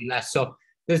 9 will be less. So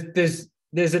there's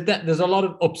a lot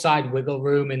of upside wiggle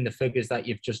room in the figures that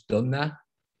you've just done there.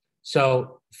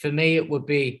 So for me, it would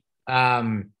be, we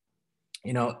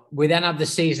then have the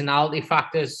seasonality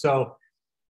factors. So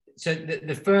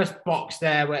the first box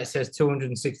there where it says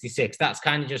 266, that's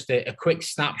kind of just a quick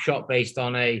snapshot based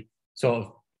on a sort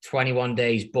of 21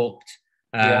 days booked.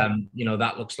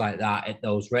 That looks like that at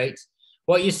those rates.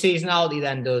 What your seasonality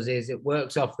then does is it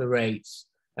works off the rates,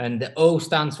 and the O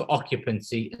stands for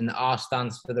occupancy and the R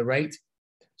stands for the rate.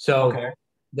 So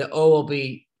the O will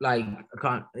be like,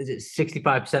 is it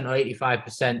 65% or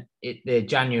 85% the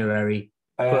January?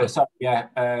 Plus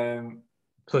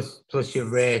your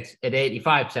rate at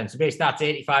 85%. So basically that's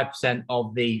 85%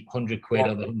 of the 100 quid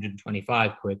or the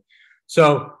 125 quid.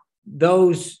 So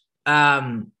those,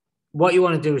 what you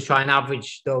want to do is try and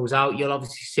average those out. You'll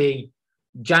obviously see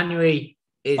January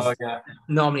is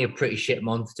normally a pretty shit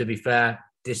month, to be fair.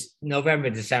 November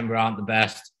and December aren't the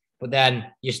best, but then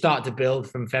you start to build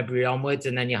from February onwards,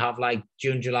 and then you have like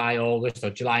June, July, August,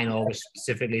 or July and August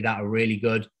specifically that are really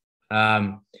good.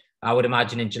 I would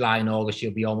imagine in July and August,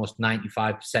 you'll be almost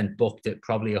 95% booked at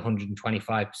probably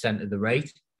 125% of the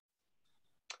rate.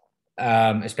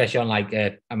 Especially on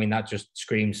that just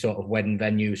screams sort of wedding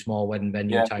venue, small wedding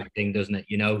venue type thing, doesn't it?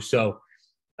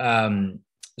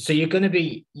 So you're going to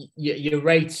be, your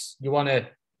rates, you want to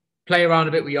play around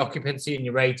a bit with your occupancy and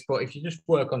your rates, but if you just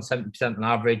work on 70% on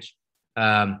average,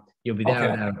 you'll be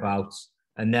there and thereabouts.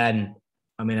 And then,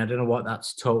 I mean, I don't know what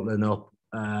that's totaling up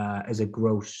as a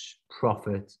gross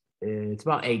profit. It's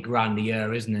about $8,000 a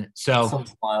year, isn't it? So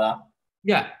something like that.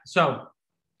 Yeah. So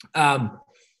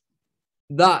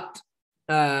that's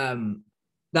on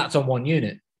one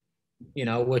unit,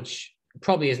 which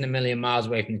probably isn't a million miles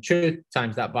away from the truth.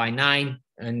 Times that by 9,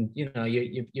 and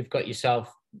you've got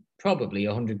yourself probably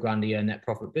 $100,000 a year net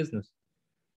profit business.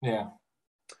 Yeah.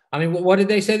 I mean, what did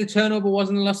they say the turnover was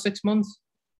in the last 6 months?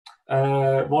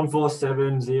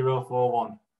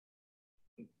 147,041.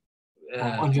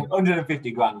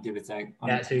 150 grand, give or take.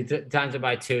 Yeah, so times it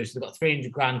by 2, so they've got 300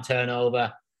 grand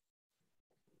turnover.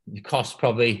 Your cost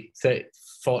probably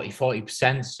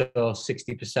 40%, so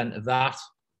 60% of that.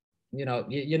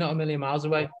 You're not a million miles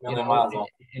away.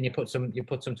 And you put some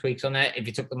tweaks on it. If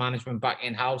you took the management back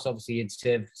in house, obviously you'd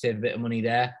save a bit of money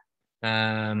there.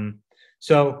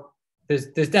 So there's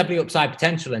definitely upside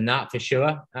potential in that for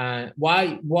sure.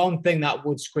 One thing that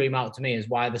would scream out to me is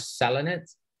why they're selling it.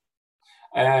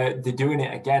 They're doing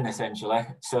it again, essentially.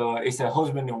 So it's a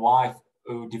husband and wife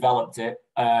who developed it.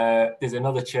 There's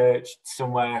another church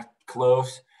somewhere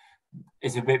close.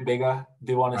 It's a bit bigger.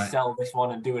 They want to sell this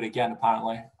one and do it again,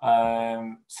 apparently.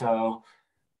 So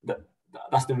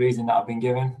that's the reason that I've been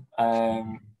given.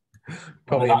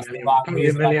 Probably a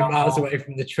million miles away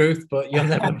from the truth, but you'll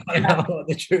never find out what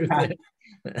the truth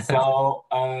is. So,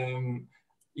 I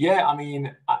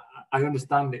mean, I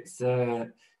understand it's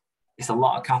a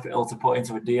lot of capital to put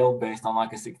into a deal based on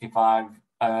like a 65%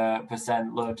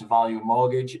 loan to value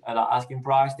mortgage at that asking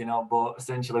price, but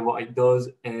essentially what it does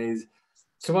is.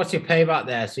 So what's your payback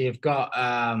there? So you've got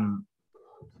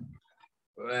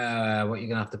what you're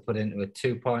gonna have to put into a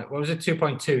 2. What was it?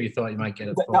 2.2. You thought you might get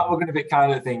it. That was gonna be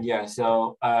kind of thing, yeah.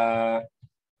 So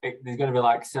there's gonna be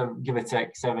like give or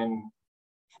take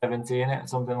 770 in it,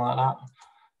 something like that.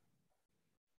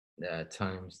 Yeah,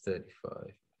 times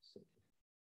 35.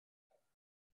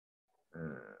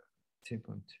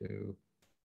 2.2.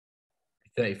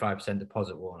 35%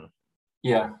 deposit one.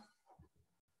 Yeah.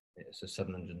 So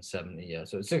 770. Yeah.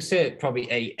 So it's probably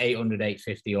 800,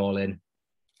 850 all in.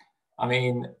 I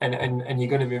mean, and you're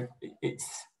going to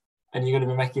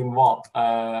be making what,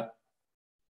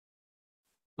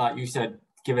 like you said,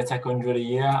 give or take 100 a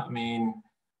year. I mean,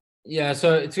 yeah.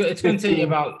 So it's going to take you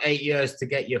about 8 years to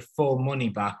get your full money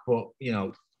back, but you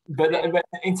know. But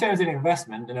in terms of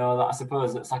investment, you know, I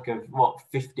suppose it's like a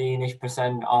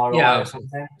 15-ish% ROI Yeah. or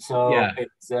something. So Yeah.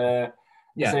 it's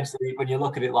essentially, when you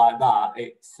look at it like that,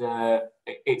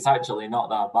 it's actually not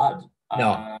that bad.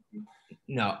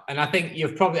 No, and I think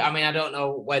you've probably. I mean, I don't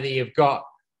know whether you've got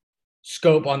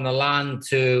scope on the land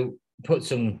to put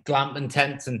some glamping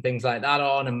tents and things like that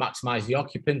on and maximize the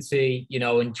occupancy, you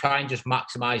know, and try and just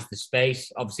maximize the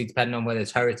space. Obviously, depending on whether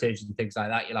it's heritage and things like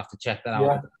that, you'll have to check that out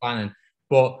with the planning.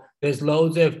 But there's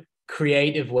loads of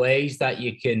creative ways that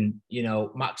you can, you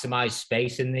know, maximize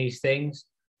space in these things.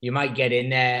 You might get in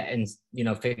there and, you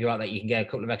know, figure out that you can get a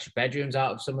couple of extra bedrooms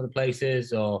out of some of the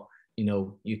places, or, you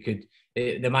know,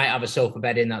 they might have a sofa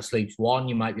bed in that sleeps one.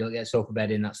 You might be able to get a sofa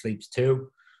bed in that sleeps two.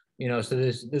 You know, so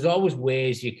there's always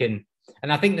ways you can,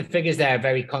 and I think the figures there are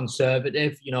very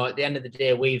conservative. You know, at the end of the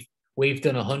day, we've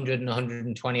done 100 and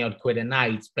 120 odd quid a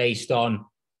night based on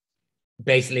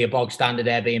basically a bog standard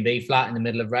Airbnb flat in the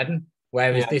middle of Reading.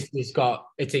 Whereas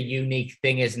it's a unique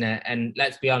thing, isn't it? And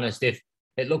let's be honest, if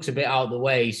it looks a bit out of the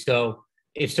way, so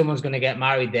if someone's going to get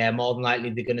married there, more than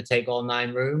likely they're going to take all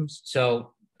 9 rooms.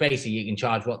 So basically you can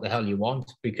charge what the hell you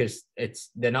want, because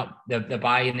they're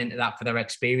buying into that for their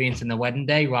experience in the wedding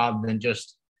day, rather than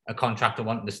just a contractor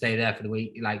wanting to stay there for the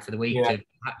week, to,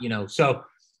 you know. So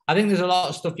I think there's a lot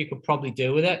of stuff you could probably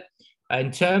do with it.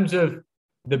 In terms of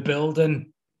the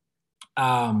building,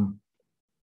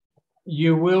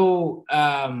 you will,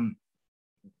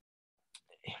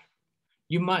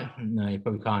 you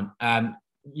probably can't.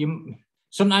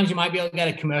 Sometimes you might be able to get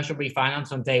a commercial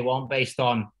refinance on day one based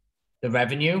on the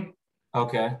revenue.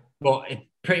 Okay. But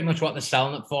pretty much what they're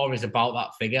selling it for is about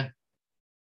that figure.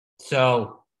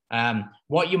 So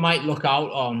what you might look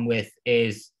out on with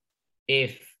is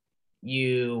if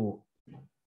it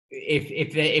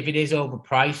is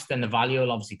overpriced, then the value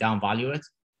will obviously downvalue it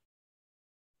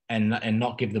and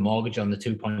not give the mortgage on the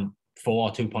 2.4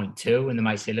 or 2.2, and they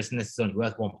might say, listen, this is only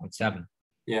worth 1.7.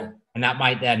 Yeah. And that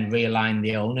might then realign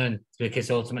the owner, because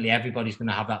ultimately everybody's going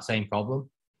to have that same problem.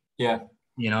 Yeah.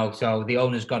 You know, so the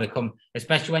owner's got to come,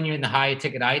 especially when you're in the higher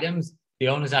ticket items, the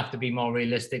owners have to be more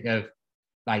realistic of,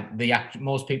 like,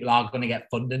 most people are going to get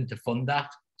funding to fund that.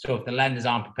 So if the lenders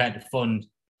aren't prepared to fund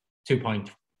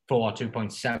 2.4,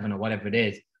 2.7 or whatever it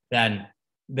is, then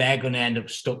they're going to end up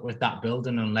stuck with that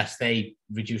building unless they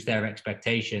reduce their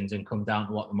expectations and come down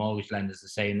to what the mortgage lenders are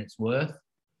saying it's worth.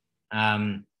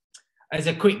 As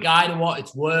a quick guide of what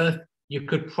it's worth, you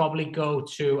could probably go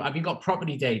to, have you got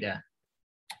property data?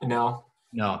 No.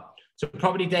 So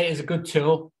property data is a good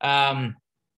tool.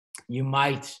 You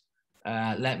might,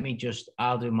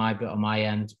 I'll do my bit on my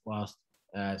end whilst,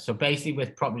 so basically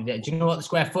with property data, do you know what the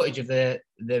square footage of the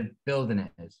building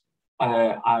is?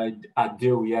 I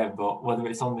do, yeah, but whether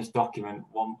it's on this document,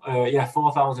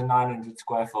 4,900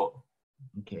 square foot.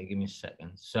 Okay, give me a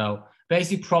second. So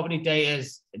basically property data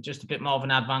is just a bit more of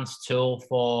an advanced tool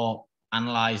for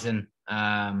analysing.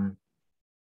 You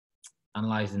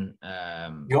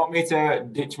want me to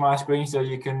ditch my screen so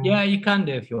you can? Yeah, you can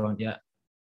do if you want, yeah.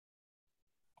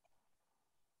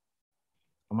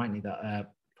 I might need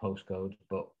that postcode,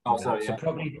 but so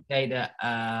property data,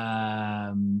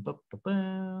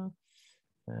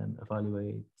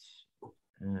 evaluate,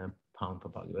 pound per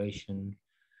valuation.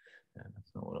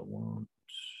 That's not what I want.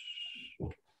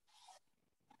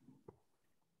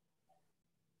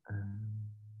 I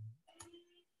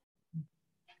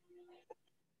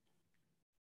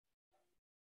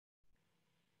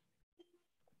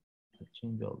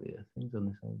change all the things on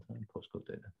this all the time. Postcode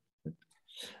data.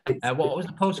 What was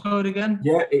the postcode again?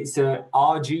 Yeah, it's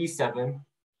RG7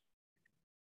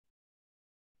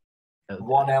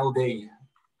 1LD.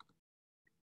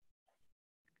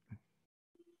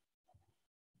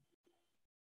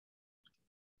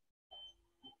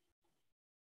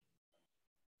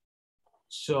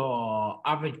 So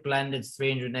average blended is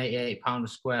 £388 a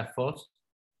square foot.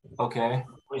 Okay.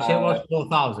 Which it was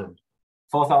 4,000.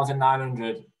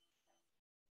 4,900. So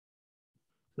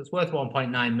it's worth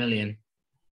 1.9 million.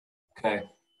 Okay.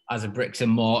 As a bricks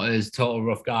and mortars total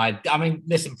rough guide. I mean,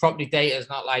 listen, property data is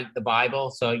not like the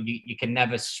Bible, so you can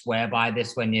never swear by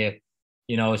this when you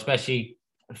know, especially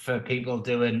for people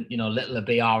doing, you know, little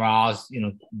BRRs, you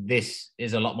know, this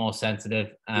is a lot more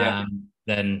sensitive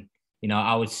than, you know,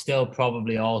 I would still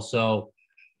probably also,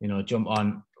 you know, jump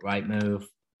on Rightmove.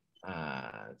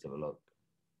 Let's have a look.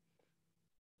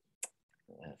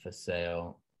 For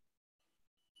sale.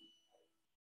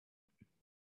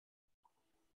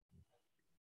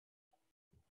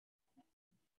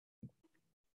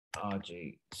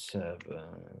 RG7,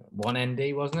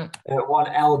 1ND, wasn't it?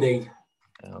 1LD.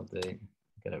 LD,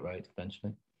 get it right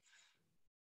eventually.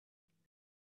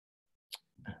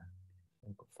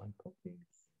 Find copies.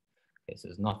 Okay, so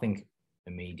there's nothing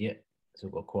immediate. So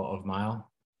we've got 1/4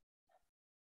 mile.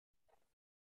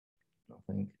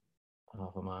 Nothing.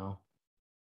 1/2 mile.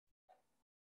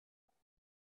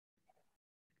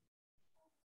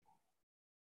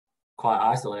 Quite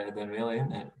isolated then, really,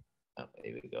 isn't it? Oh,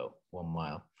 here we go. 1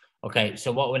 mile. Okay,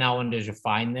 so what we now want to do is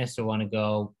refine this. So we want to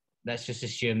go, let's just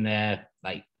assume they're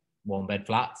like 1-bed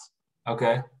flats.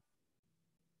 Okay. Let's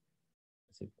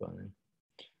see if we've got any.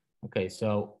 Okay,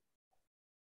 so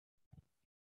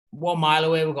 1 mile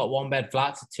away, we've got 1-bed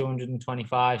flats at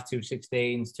 225,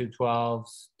 216s,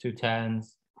 212s,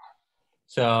 210s.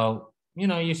 So, you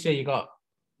know, you see you got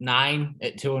 9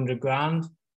 at 200 grand.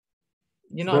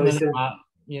 You're not a million miles,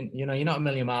 you know, you're not a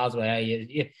million miles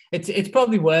away. It's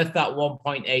probably worth that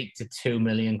 1.8 to 2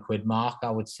 million quid mark,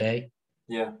 I would say.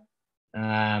 Yeah.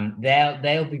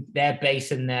 They're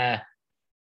basing their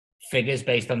figures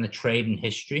based on the trading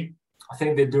history. I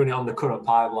think they're doing it on the current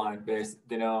pipeline based,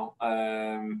 you know.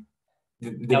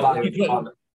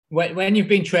 When you've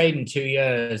been trading 2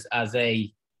 years as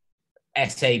a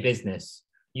SA business,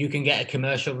 you can get a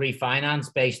commercial refinance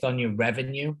based on your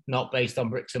revenue, not based on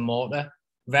bricks and mortar.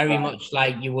 Very much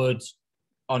like you would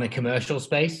on a commercial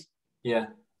space. Yeah.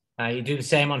 You do the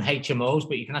same on HMOs,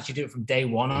 but you can actually do it from day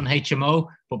one on HMO.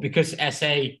 But because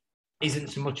SA isn't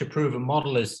so much a proven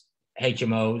model as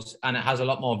HMOs and it has a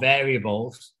lot more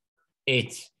variables,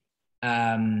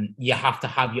 you have to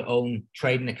have your own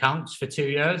trading accounts for 2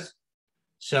 years.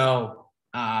 So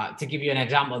to give you an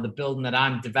example of the building that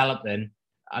I'm developing,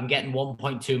 I'm getting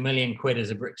 1.2 million quid as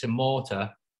a bricks and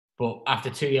mortar, but after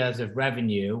 2 years of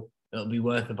revenue, it'll be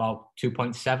worth about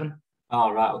 2.7.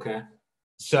 Oh, right, okay.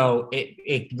 So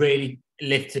it really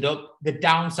lifts it up. The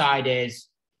downside is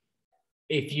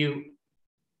if you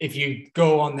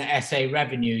go on the SA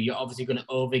revenue, you're obviously going to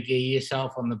overgear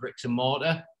yourself on the bricks and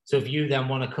mortar. So if you then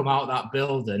want to come out that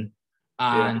building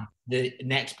and the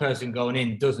next person going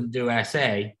in doesn't do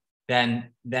SA,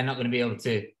 then they're not going to be able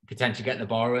to potentially get the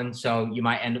borrowing. So you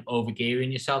might end up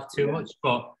overgearing yourself too much.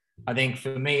 But I think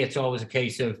for me, it's always a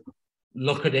case of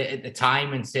look at it at the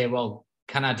time and say, well,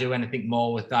 can I do anything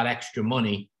more with that extra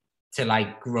money to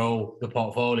like grow the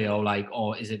portfolio? Like,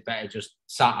 or is it better just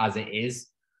sat as it is?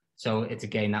 So it's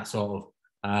again, that sort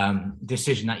of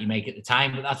decision that you make at the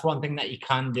time. But that's one thing that you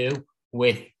can do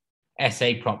with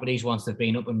SA properties once they've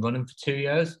been up and running for 2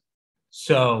 years.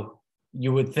 So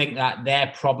you would think that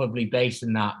they're probably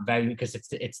basing that because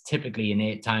it's typically an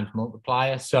 8 times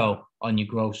multiplier. So on your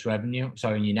gross revenue,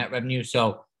 on your net revenue.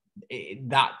 So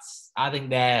I think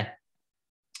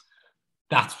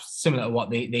that's similar to what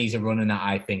these are running at.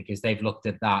 I think is they've looked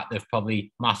at that. They've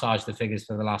probably massaged the figures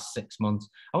for the last 6 months.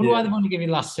 I wonder why they've only given you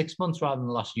the last 6 months rather than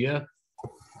the last year.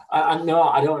 No,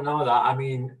 I don't know that. I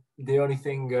mean, the only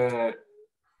thing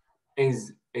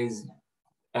is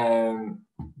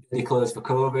they closed for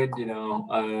COVID, you know,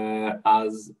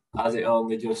 as it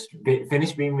only just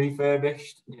finished being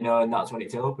refurbished, you know, and that's when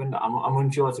it's opened. I'm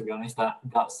unsure, to be honest.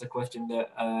 That's the question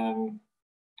that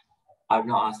I've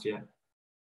not asked yet.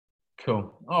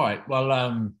 Cool. All right. Well,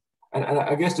 and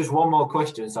I guess just one more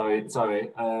question. Sorry.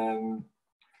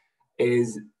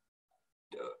 Is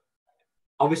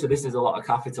obviously this is a lot of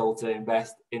capital to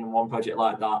invest in one project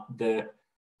like that. That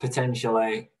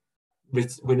potentially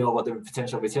we know what the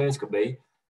potential returns could be.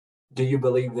 Do you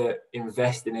believe that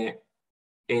investing it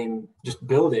in just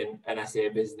building an SA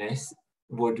business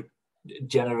would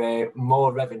generate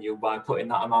more revenue by putting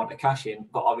that amount of cash in,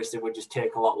 but obviously would just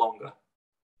take a lot longer?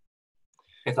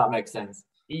 If that makes sense.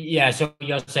 Yeah, so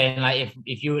you're saying like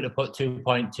if you were to put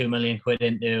 2.2 million quid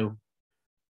into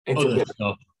other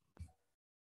stuff.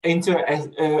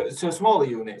 So smaller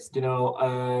units, you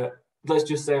know, let's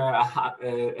just say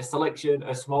a selection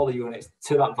of smaller units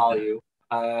to that value.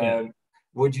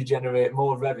 Would you generate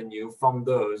more revenue from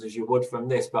those as you would from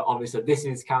this? But obviously this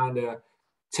is kind of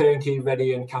turnkey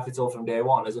ready and capital from day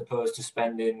one, as opposed to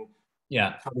spending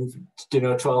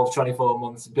 12, 24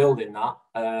 months building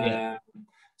that.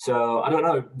 So I don't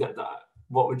know,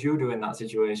 what would you do in that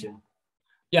situation?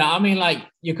 Yeah, I mean, like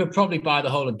you could probably buy the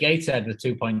whole of Gateshead with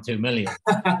 2.2 million.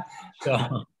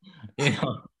 So, you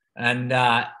know, and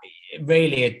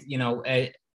really, you know,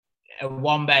 a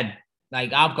 1-bed,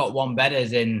 like I've got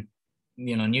 1-bedders in,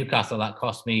 you know, Newcastle that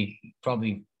cost me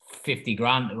probably 50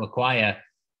 grand to acquire,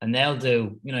 and they'll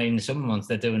do, you know, in the summer months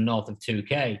they're doing north of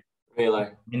 2k. Really?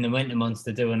 In the winter months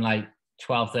they're doing like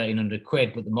 1,200-1,300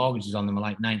 quid, but the mortgages on them are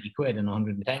like 90 quid and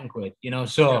 110 quid, you know.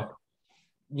 So,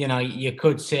 you know, you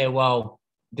could say, well,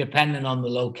 depending on the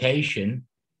location,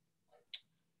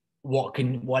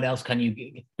 what else can you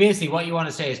get? Basically, what you want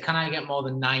to say is, can I get more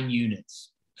than 9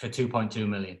 units for 2.2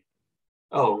 million?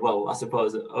 Oh, well, I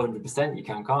suppose 100% you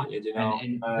can, can't you? Do you know?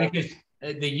 And because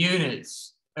the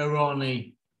units are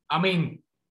only, I mean,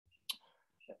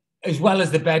 as well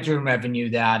as the bedroom revenue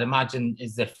there, I'd imagine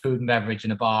is the food and beverage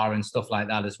and a bar and stuff like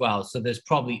that as well. So there's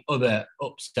probably other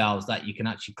upsells that you can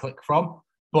actually click from.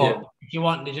 But if you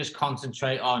want to just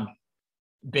concentrate on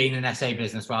being an SA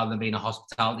business rather than being a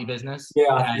hospitality business,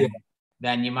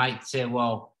 then you might say,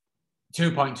 well,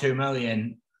 2.2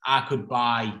 million, I could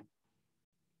buy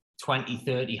 20,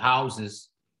 30 houses,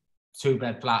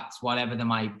 2-bed flats, whatever they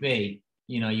might be.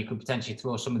 You know, you could potentially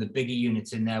throw some of the bigger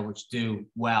units in there, which do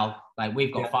well. Like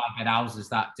we've got 5-bed houses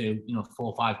that do, you know, 4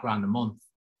 or 5 grand a month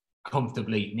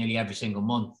comfortably, nearly every single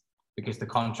month, because the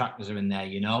contractors are in there,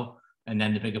 you know, and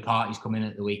then the bigger parties come in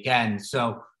at the weekend.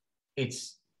 So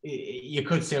you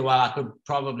could say, well, I could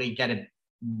probably get a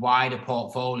wider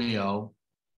portfolio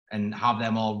and have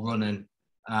them all running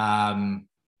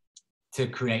to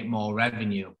create more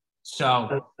revenue.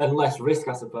 So and less risk,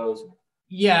 I suppose.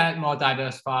 Yeah, more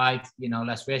diversified, you know,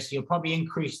 less risk. You'll probably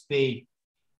increase the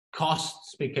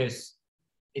costs because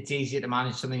it's easier to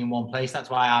manage something in one place. That's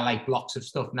why I like blocks of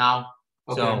stuff now.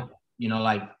 Okay. So, you know,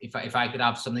 like if I could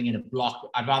have something in a block,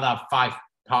 I'd rather have 5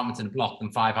 apartments in a block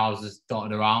than 5 houses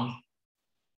dotted around.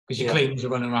 Because your cleaners are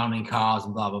running around in cars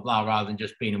and blah, blah, blah, rather than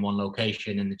just being in one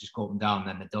location and they just go up and down and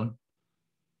then they're done.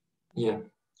 Yeah.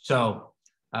 So,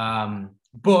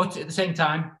 but at the same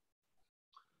time,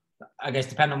 I guess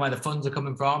depending on where the funds are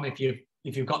coming from, if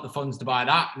you've got the funds to buy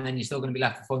that and then you're still going to be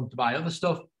left with funds to buy other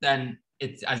stuff, then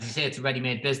it's, as you say, it's a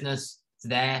ready-made business. It's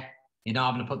there. You're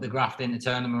not having to put the graft in to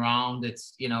turn them around.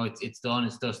 It's, you know, it's done,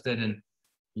 it's dusted. And,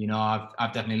 you know,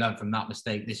 I've definitely learned from that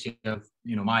mistake this year of,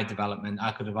 you know, my development.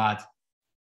 I could have had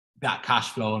that cash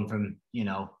flowing from, you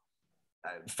know,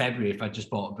 February if I just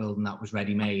bought a building that was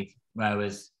ready-made,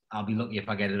 whereas I'll be lucky if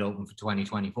I get it open for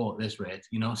 2024 at this rate,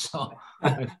 you know. So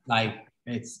like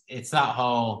it's that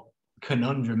whole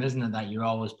conundrum, isn't it, that you're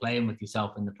always playing with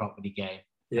yourself in the property game.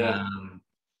 Yeah.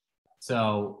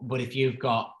 So, but if you've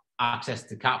got access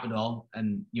to capital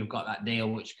and you've got that deal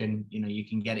which can, you know, you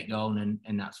can get it going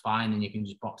and that's fine, and you can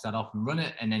just box that off and run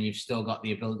it, and then you've still got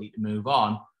the ability to move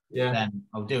on, then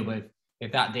I'll do. But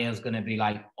if that deal's going to be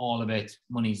like all of it,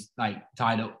 money's like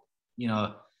tied up, you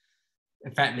know,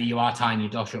 effectively you are tying your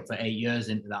dosh up for 8 years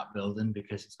into that building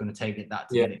because it's going to take it that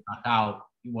to get it back out.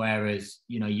 Whereas,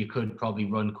 you know, you could probably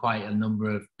run quite a number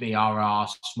of BRR,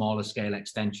 smaller scale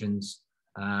extensions,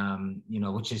 you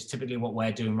know, which is typically what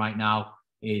we're doing right now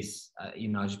is, you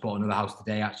know, I just bought another house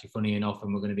today, actually, funny enough,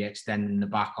 and we're going to be extending the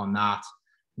back on that.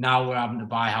 Now we're having to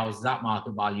buy houses at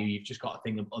market value. You've just got to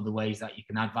think of other ways that you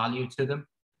can add value to them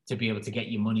to be able to get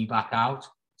your money back out.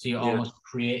 So you're almost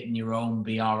creating your own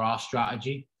BRR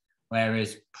strategy.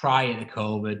 Whereas prior to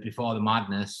COVID, before the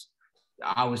madness,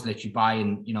 I was literally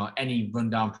buying, you know, any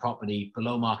rundown property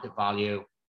below market value,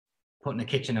 putting a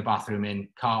kitchen and bathroom in,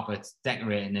 carpets,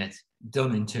 decorating it,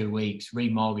 done in 2 weeks,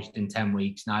 remortgaged in 10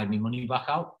 weeks. Now I had my money back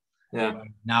out. Yeah.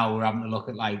 Now we're having to look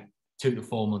at like 2 to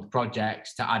 4 month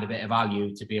projects to add a bit of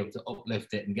value to be able to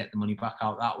uplift it and get the money back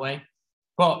out that way.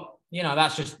 But, you know,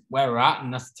 that's just where we're at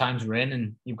and that's the times we're in,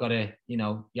 and you've got to, you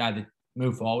know, you either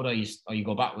move forward or you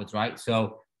go backwards, right?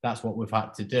 So that's what we've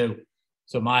had to do.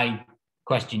 So my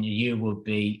question to you would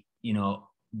be, you know,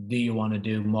 do you want to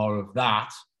do more of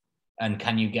that? And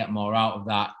can you get more out of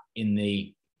that in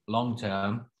the long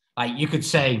term? Like you could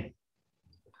say,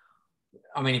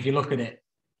 I mean, if you look at it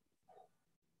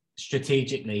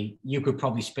strategically, you could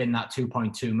probably spin that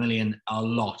 2.2 million a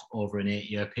lot over an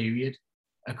 8-year period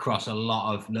across a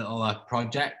lot of little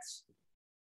projects.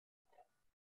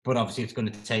 But obviously it's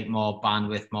going to take more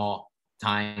bandwidth, more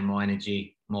time, more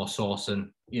energy, more sourcing,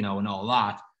 you know, and all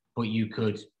that. But you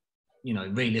could, you know,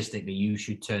 realistically, you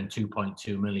should turn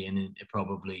 2.2 million into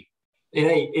probably in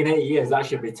eight years. That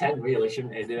should be 10, really,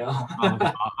 shouldn't it? You know,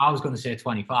 I was going to say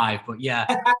 25, but yeah,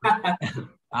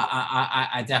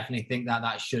 I definitely think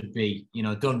that should be, you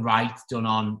know, done right, done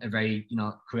on a very, you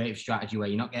know, creative strategy where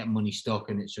you're not getting money stuck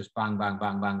and it's just bang, bang,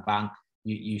 bang, bang, bang.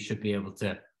 You should be able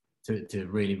to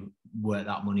really work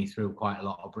that money through quite a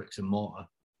lot of bricks and mortar.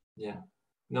 Yeah.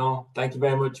 No, thank you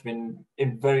very much. Been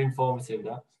very informative,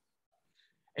 that.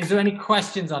 Is there any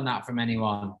questions on that from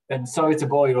anyone? And sorry to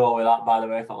bore you all with that, by the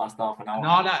way, for the last half an hour.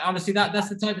 No, honestly, that's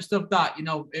the type of stuff that, you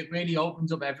know, it really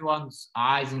opens up everyone's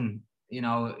eyes, and, you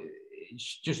know,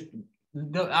 it's just,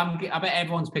 I bet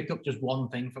everyone's picked up just one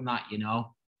thing from that, you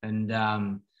know,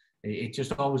 and it's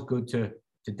just always good to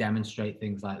demonstrate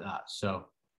things like that. So,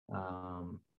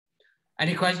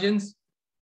 any questions?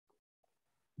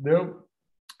 No.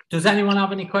 Does anyone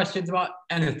have any questions about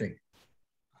anything?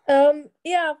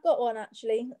 Yeah, I've got one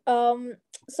actually.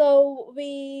 So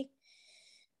we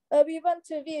went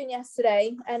to a viewing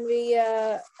yesterday, and we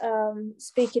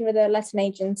speaking with a letting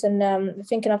agent, and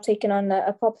thinking of taking on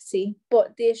a property.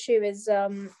 But the issue is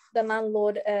the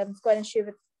landlord got an issue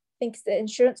with, I think it's the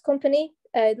insurance company.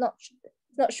 Not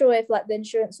sure if like the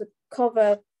insurance would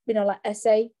cover, like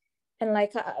SA, and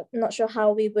like I'm not sure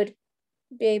how we would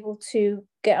be able to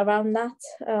get around that.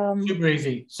 Super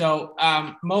easy. So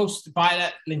most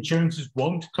buy-let insurances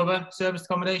won't cover service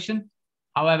accommodation.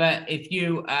 However, if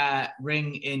you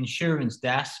ring insurance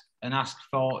desk and ask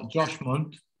for Josh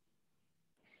Munt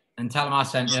and tell him I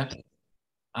sent you,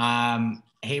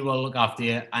 he will look after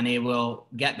you and he will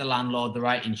get the landlord the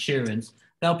right insurance.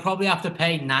 They'll probably have to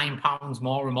pay £9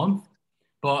 more a month,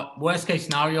 but worst case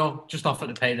scenario, just offer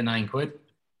to pay the £9.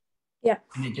 Yeah.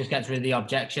 And it just gets rid of the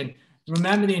objection.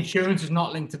 Remember, the insurance is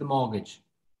not linked to the mortgage.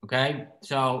 Okay.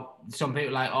 So some people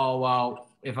are like, oh, well,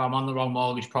 if I'm on the wrong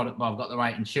mortgage product, but I've got the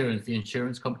right insurance, the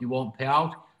insurance company won't pay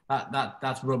out.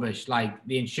 That's rubbish. Like,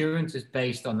 the insurance is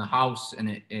based on the house,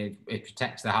 and it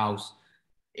protects the house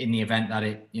in the event that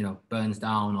it, burns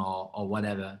down or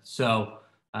whatever. So,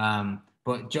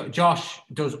 but Josh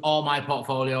does all my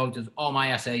portfolio, does all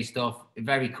my SA stuff,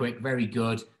 very quick, very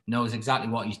good, knows exactly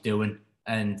what he's doing.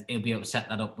 And he'll be able to set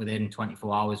that up within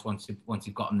 24 hours once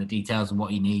you've got him the details and what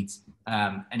he needs.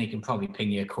 And he can probably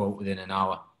ping you a quote within an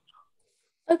hour.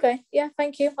 Okay, yeah,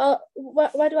 thank you.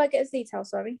 Where do I get his details?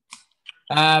 Sorry.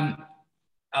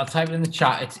 I'll type it in the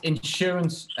chat. It's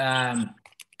insurance.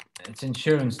 It's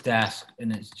insurance desk,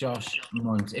 and it's Josh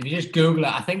Munt. If you just Google it,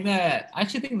 I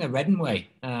actually think they're Reading way.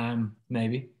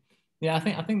 Maybe. Yeah, I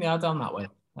think they are down that way.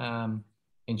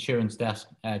 Insurance desk.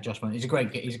 Josh Munt. He's a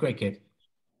great kid.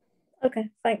 Okay,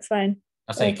 thanks, Ryan.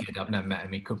 I say kid, I've never met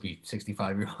him. He could be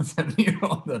 65-year-old,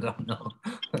 70-year-old, I don't know.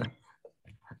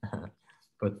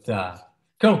 But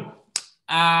cool.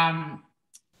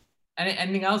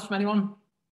 Anything else from anyone?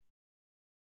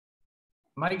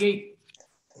 Mikey?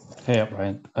 Hey,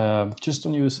 Ryan. Just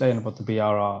when you were saying about the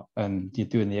BRR and you're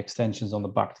doing the extensions on the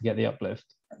back to get the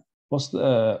uplift, what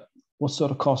sort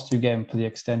of cost do you get for the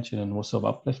extension, and what sort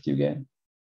of uplift do you get?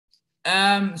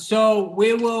 So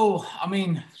we will,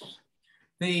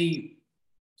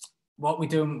 what we're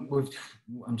doing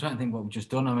I'm trying to think what we've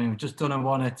just done. We've just done a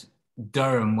one at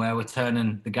Durham where we're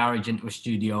turning the garage into a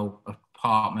studio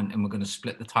apartment, and we're going to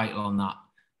split the title on that.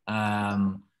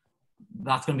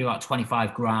 That's going to be about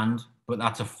 25 grand, but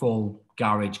that's a full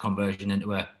garage conversion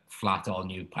into a flat, all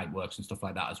new pipeworks and stuff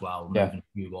like that as well. Yeah. Moving a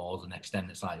few walls and extend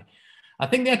it slightly. I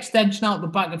think the extension out the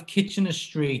back of Kitchener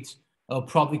Street will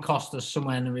probably cost us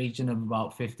somewhere in the region of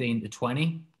about 15 to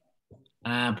 20.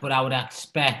 But I would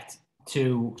expect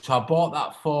so I bought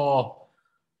that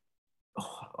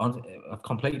I've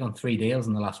completed on 3 deals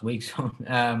in the last week. So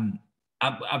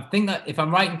I think that if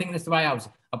I'm right in thinking this the right house,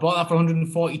 I bought that for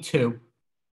 142.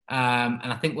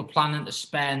 And I think we're planning to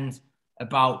spend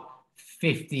about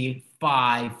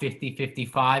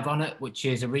 55 on it, which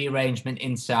is a rearrangement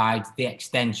inside the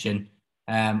extension.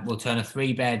 We'll turn a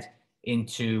 3-bed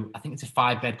into, I think it's a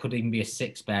 5-bed, could even be a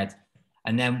 6-bed.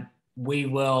 And then we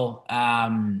will,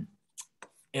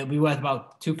 it'll be worth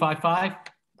about 255.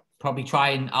 Probably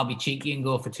I'll be cheeky and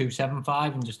go for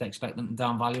 275 and just expect them to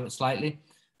down value it slightly.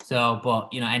 So, but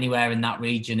anywhere in that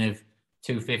region of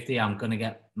 250, I'm going to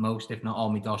get most, if not all,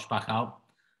 my dosh back out.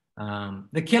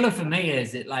 The killer for me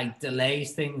is it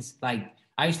delays things. Like,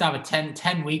 I used to have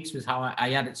 10 weeks was how I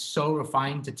had it so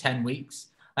refined to 10 weeks.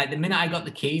 Like, the minute I got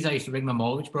the keys, I used to ring my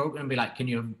mortgage broker and be like, can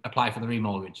you apply for the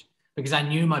remortgage? Because I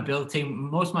knew my build team,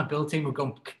 most of my build team would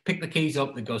go pick the keys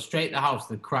up, they'd go straight to the house,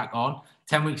 they'd crack on.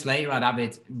 10 weeks later, I'd have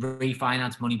it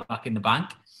refinance money back in the bank.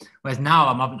 Whereas now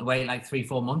I'm having to wait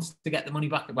 3-4 months to get the money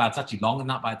back. Well, it's actually longer than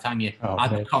that by the time you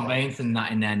add the conveyance and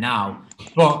that in there now.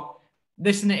 But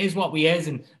listen, it is what we is.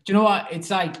 And do you know what? It's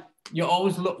like you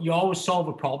always solve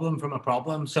a problem from a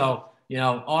problem. So,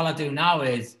 all I do now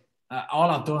is, all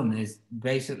I've done is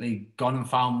basically gone and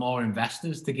found more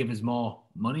investors to give us more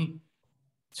money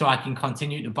so I can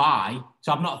continue to buy.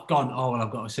 So I've not gone, oh, well,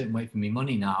 I've got to sit and wait for me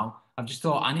money now. I've just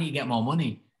thought I need to get more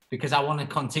money because I want to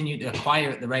continue to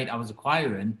acquire at the rate I was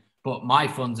acquiring, but my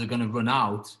funds are going to run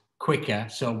out quicker.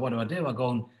 So what do? I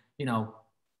go and,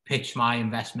 pitch my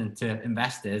investment to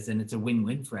investors, and it's a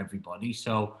win-win for everybody.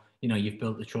 So, you've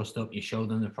built the trust up, you show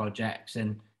them the projects,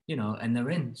 and, and they're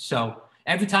in. So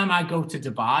every time I go to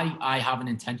Dubai, I have an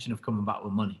intention of coming back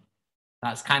with money.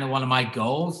 That's kind of one of my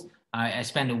goals. I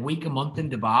spend a week, a month in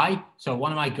Dubai. So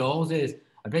one of my goals is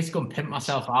I basically go and pimp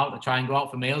myself out to try and go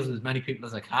out for meals with as many people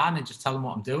as I can and just tell them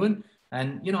what I'm doing.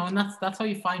 And, you know, and that's how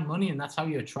you find money, and that's how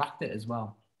you attract it as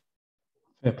well.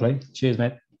 Fair play. Cheers,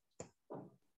 mate.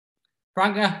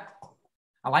 Franca,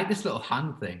 I like this little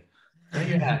hand thing.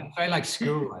 It's very like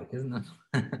school-like, isn't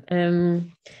it?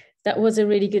 That was a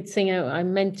really good thing I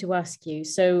meant to ask you.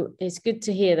 So it's good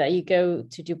to hear that you go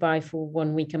to Dubai for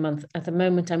 1 week a month. At the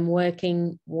moment, I'm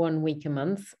working 1 week a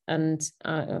month, and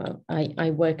I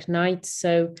work nights.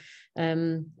 So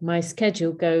my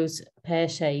schedule goes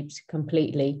pear-shaped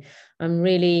completely. I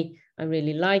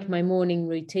really like my morning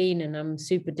routine, and I'm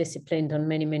super disciplined on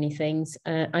many things.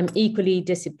 I'm equally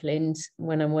disciplined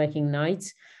when I'm working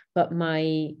nights, but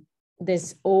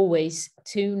there's always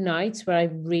 2 nights where I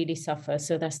really suffer.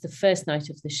 So that's the first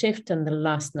night of the shift and the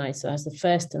last night. So that's the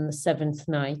first and the 7th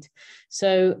night.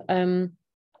 So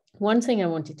one thing I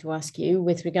wanted to ask you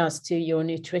with regards to your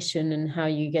nutrition and how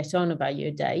you get on about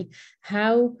your day,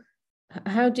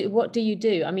 what do you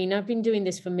do? I mean, I've been doing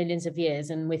this for millions of years,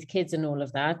 and with kids and all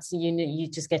of that, you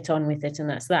just get on with it, and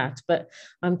that's that. But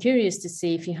I'm curious to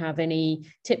see if you have any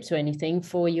tips or anything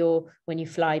for when you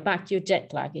fly back, your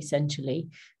jet lag essentially,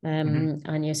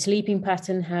 and your sleeping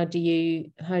pattern. How do you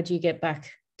get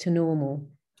back to normal?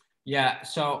 Yeah,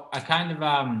 so I kind of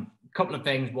a couple of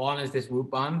things. One is this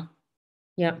Whoop band.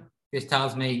 Yeah. This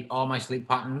tells me all my sleep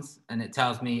patterns, and it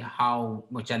tells me how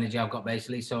much energy I've got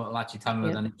basically. So it'll actually tell me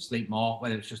whether I need to sleep more,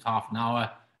 whether it's just half an hour.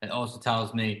 It also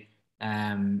tells me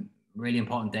really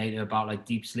important data about like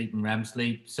deep sleep and REM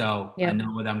sleep. So I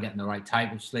know whether I'm getting the right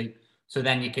type of sleep. So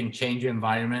then you can change your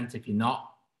environment if you're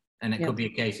not. And it could be a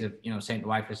case of, you know, saying to the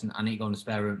wife, listen, I need to go in the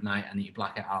spare room at night, I need to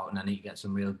black it out, and I need to get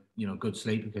some real, you know, good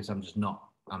sleep, because I'm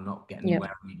not getting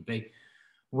where I need to be.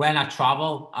 When I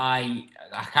travel, I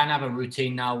kind of have a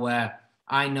routine now where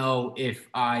I know if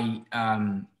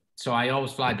so I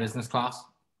always fly business class,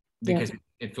 because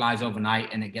it flies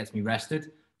overnight and it gets me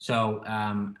rested. So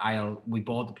we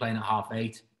board the plane at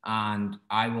 8:30, and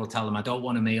I will tell them I don't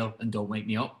want a meal and don't wake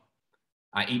me up.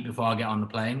 I eat before I get on the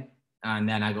plane, and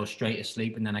then I go straight to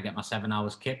sleep, and then I get my 7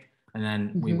 hours kip. And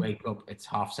then we wake up, it's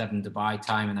 7:30 Dubai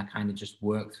time, and I kind of just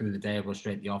work through the day. I go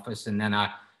straight to the office, and then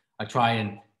I try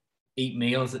and eat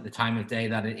meals at the time of day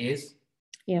that it is.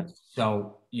 Yeah.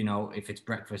 So, you know, if it's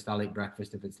breakfast, I'll eat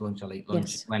breakfast. If it's lunch, I'll eat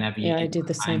lunch. Yes. Whenever you I do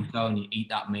the same. And you eat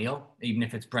that meal, even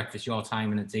if it's breakfast your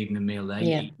time and it's evening meal there,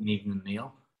 you eat an evening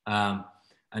meal.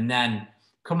 And then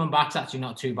coming back's actually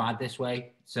not too bad this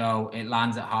way. So it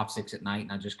lands at 6:30 at night,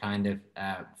 and I just kind of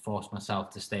force myself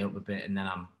to stay up a bit, and then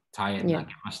I'm tired and I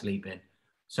get my sleep in.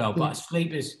 So, but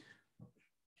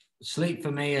sleep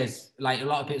for me is like, a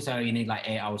lot of people say, oh, you need like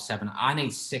 8 hours, 7. I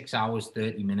need 6 hours,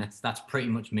 30 minutes. That's pretty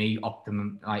much me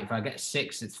optimum. Like if I get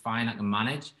 6, it's fine. I can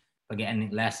manage. If I get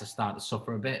anything less, I start to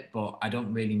suffer a bit, but I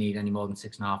don't really need any more than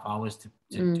 6.5 hours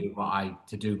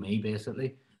to do me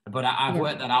basically. But I've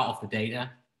worked that out off the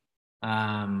data,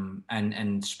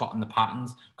 and spotting the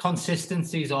patterns.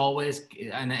 Consistency is always,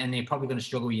 and you're probably going to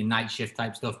struggle with your night shift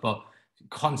type stuff, but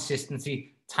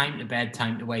consistency, time to bed,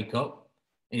 time to wake up,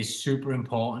 is super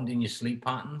important in your sleep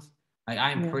patterns. Like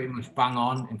I'm pretty much bang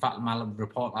on. In fact, my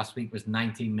report last week was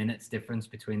 19 minutes difference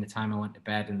between the time I went to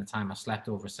bed and the time I slept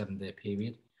over a 7-day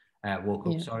period. Woke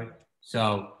up, sorry.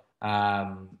 So,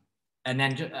 and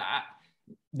then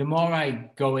the more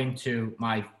I go into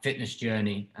my fitness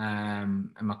journey and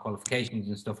my qualifications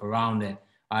and stuff around it,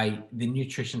 the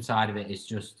nutrition side of it is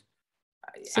just,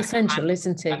 it's essential,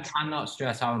 isn't it? I cannot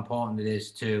stress how important it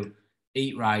is to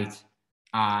eat right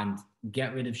and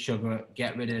get rid of sugar,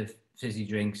 get rid of fizzy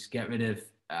drinks, get rid of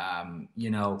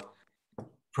you know,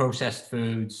 processed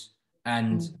foods,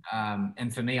 and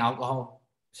for me, alcohol.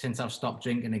 Since I've stopped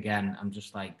drinking again, I'm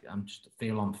just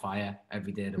feel on fire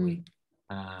every day of the week.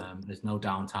 There's no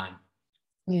downtime.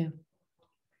 Yeah.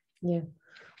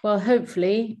 Well,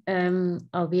 hopefully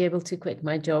I'll be able to quit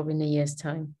my job in a year's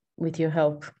time. With your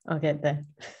help, I'll get there.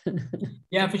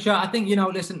 Yeah, for sure. I think, you know,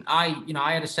 listen, I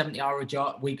had a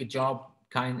 70-hour week job,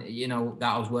 kind of, you know,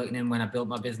 that I was working in when I built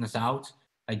my business out.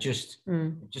 I just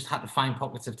had to find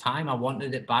pockets of time. I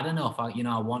wanted it bad enough. I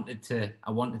wanted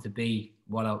to be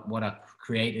what I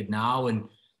created now, and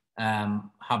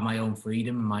have my own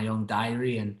freedom and my own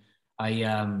diary. And I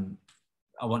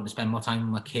wanted to spend more time with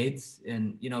my kids,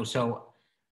 and, you know, so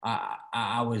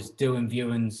I was doing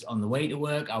viewings on the way to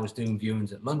work. I was doing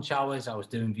viewings at lunch hours. I was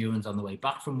doing viewings on the way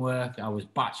back from work. I was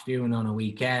batch viewing on a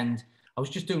weekend. I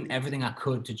was just doing everything I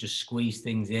could to just squeeze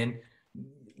things in.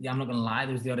 I'm not going to lie,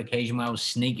 there was the odd occasion where I was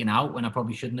sneaking out when I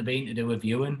probably shouldn't have been to do a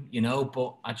viewing, you know,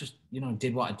 but I just, you know,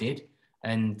 did what I did.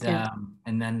 And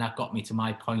then that got me to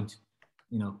my point,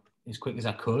 you know, as quick as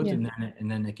I could. And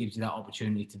then it gives you that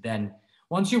opportunity to then,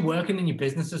 once you're working in your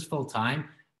businesses full time,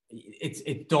 it's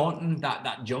daunting,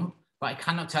 that jump. but I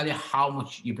cannot tell you how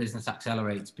much your business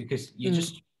accelerates because you're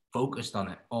just focused on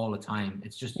it all the time.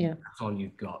 It's just that's all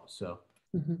you've got. So.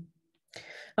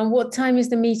 And what time is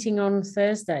the meeting on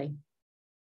Thursday?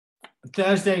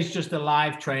 Thursday is just a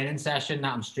live training session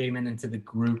that I'm streaming into the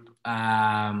group.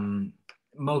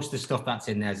 Most of the stuff that's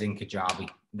in there is in Kajabi.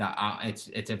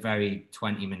 It's a very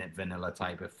 20-minute vanilla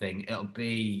type of thing. It'll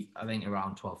be, I think,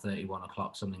 around 12:30, 1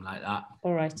 o'clock, something like that.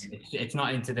 All right. It's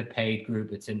not into the paid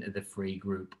group. It's into the free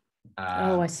group.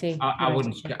 I see. I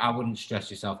wouldn't stress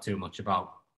yourself too much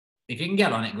about. If you can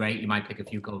get on it, great. You might pick a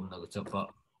few golden nuggets up, but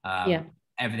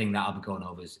everything that I'll be going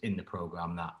over is in the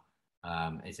program.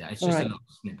 It's just a little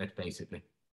snippet, basically.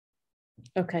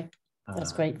 Okay,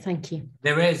 that's great. Thank you.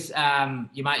 There is,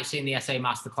 you might have seen the SA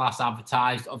Masterclass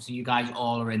advertised. Obviously, you guys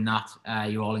all are in that.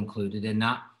 You're all included in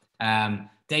that.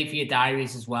 Date for your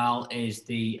diaries as well is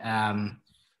the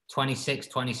 26th,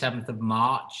 27th of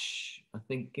March. I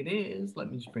think it is.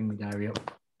 Let me just bring the diary up.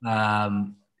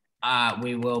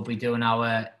 We will be doing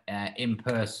our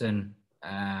in-person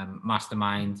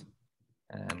mastermind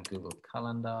Google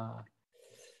Calendar.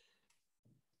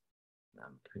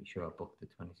 I'm pretty sure I booked the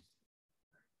 20th.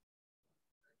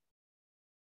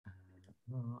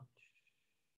 March.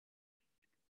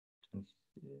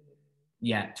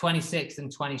 26th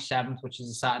and 27th, which is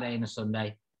a Saturday and a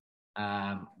Sunday.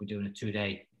 We're doing a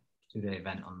two-day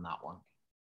event on that one.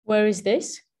 Where is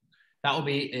this? That will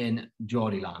be in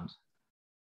Geordieland,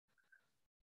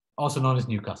 also known as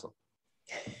Newcastle.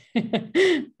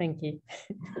 Thank you.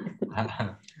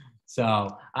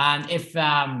 So, and if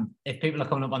people are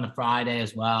coming up on the Friday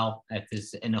as well, if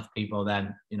there's enough people,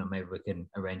 then maybe we can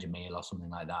arrange a meal or something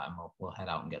like that, and we'll head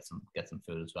out and get some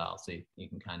food as well, so you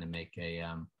can kind of make a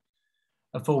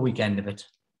full weekend of it.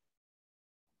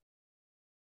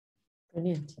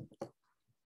 Brilliant.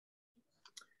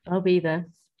 I'll be there.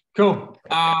 Cool.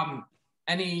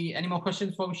 Any more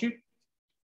questions before we shoot?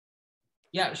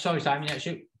 Yeah. Sorry, Simon. Yeah,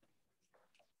 shoot.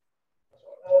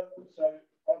 So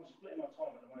I'm splitting my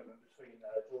time at the moment between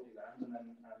Geordieland and the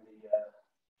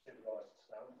civilised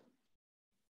south.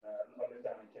 I live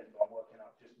down in Kent, but I'm working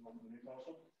up just north of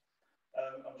Newcastle.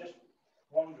 I'm just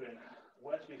wondering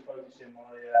where to be focusing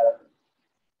my efforts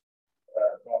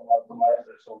on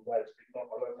where to be,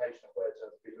 not my location, of where to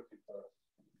be looking for.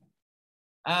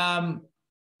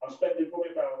 I'm spending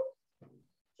probably about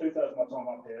 2/3 of my time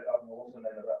up here, up north, and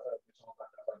then about 1/3 of my time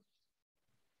back at home.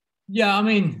 Yeah, I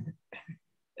mean,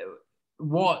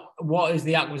 what is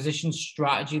the acquisition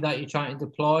strategy that you're trying to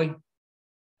deploy?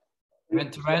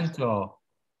 Rent to rent, or?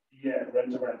 Yeah,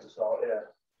 rent to start. Yeah.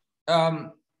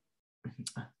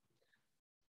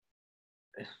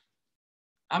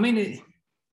 I mean,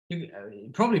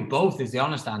 probably both is the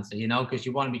honest answer, because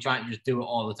you want to be trying to just do it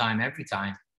all the time, every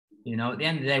time. At the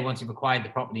end of the day, once you've acquired the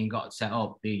property and got it set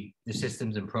up, the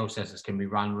systems and processes can be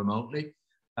run remotely.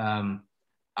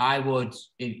 I would,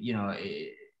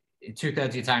 2/3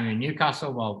 of your time you're in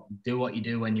Newcastle, well, do what you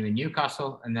do when you're in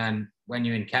Newcastle, and then when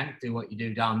you're in Kent, do what you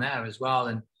do down there as well.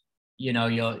 And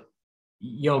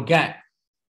you'll get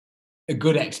a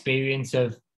good experience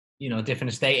of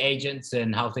different estate agents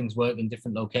and how things work in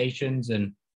different locations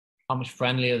and how much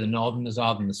friendlier the northerners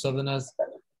are than the southerners.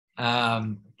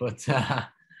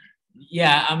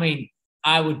 Yeah, I mean,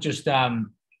 I would just I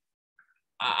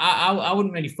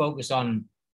wouldn't really focus on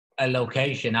a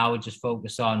location. I would just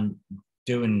focus on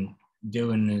doing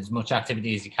as much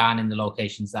activity as you can in the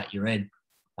locations that you're in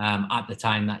at the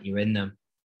time that you're in them.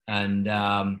 And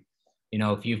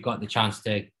if you've got the chance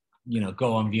to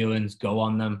go on viewings, go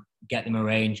on them, get them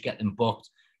arranged, get them booked.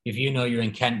 If you're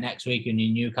in Kent next week and you're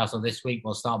in Newcastle this week,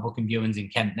 we'll start booking viewings in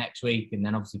Kent next week, and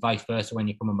then obviously vice versa when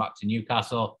you're coming back to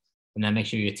Newcastle, and then make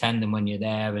sure you attend them when you're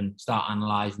there and start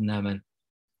analysing them. And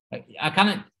I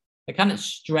kind of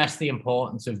stress the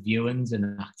importance of viewings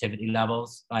and activity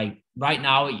levels. Like right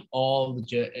now,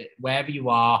 wherever you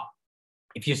are,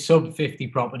 if you're sub 50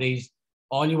 properties,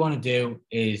 all you want to do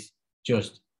is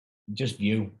just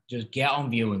view, just get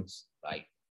on viewings, like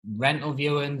rental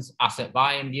viewings, asset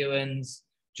buying viewings,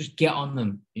 just get on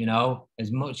them,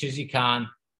 as much as you can,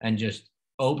 and just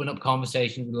open up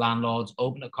conversations with landlords,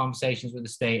 open up conversations with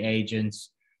estate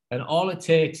agents. And all it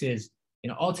takes is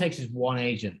one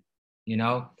agent,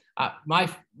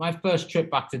 My first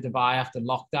trip back to Dubai after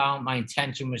lockdown, my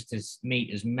intention was to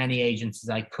meet as many agents as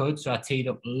I could. So I teed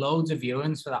up loads of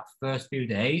viewings for that first few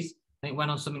days. I think it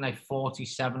went on something like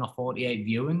 47 or 48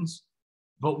 viewings.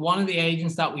 But one of the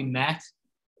agents that we met,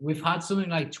 we've had something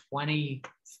like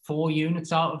 24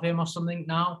 units out of him or something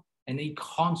now. And he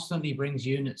constantly brings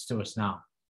units to us now.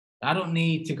 I don't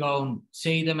need to go and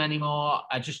see them anymore.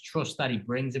 I just trust that he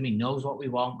brings them. He knows what we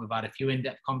want. We've had a few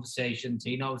in-depth conversations.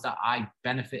 He knows that I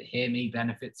benefit him. He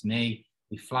benefits me.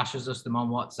 He flashes us them on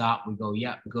WhatsApp. We go,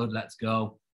 yeah, good, let's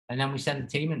go. And then we send the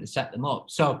team in to set them up.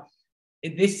 So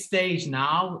at this stage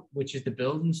now, which is the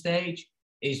building stage,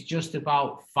 is just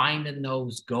about finding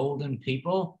those golden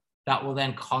people that will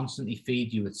then constantly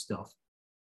feed you with stuff.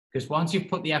 Because once you've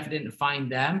put the effort in to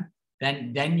find them,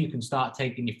 then you can start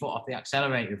taking your foot off the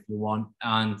accelerator if you want,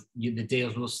 and the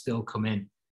deals will still come in.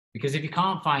 Because if you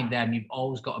can't find them, you've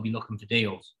always got to be looking for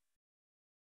deals.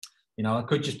 You know, it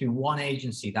could just be one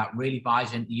agency that really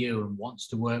buys into you and wants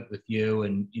to work with you,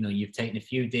 and you know, you've taken a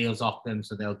few deals off them,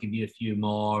 so they'll give you a few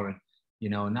more, and you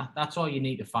know, and that's all you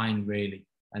need to find really,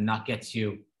 and that gets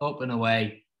you up and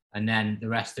away. And then the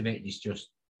rest of it is just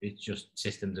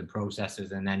systems and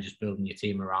processes, and then just building your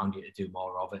team around you to do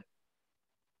more of it.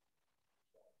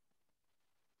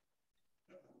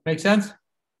 Make sense?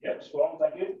 Yep, spot on,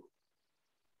 thank you.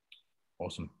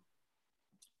 Awesome.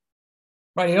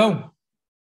 Rightio.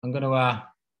 I'm gonna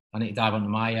I need to dive onto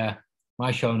my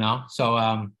my show now. So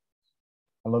I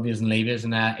love yous and leave yous,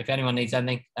 and if anyone needs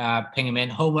anything, ping them in.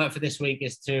 Homework for this week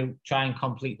is to try and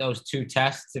complete those 2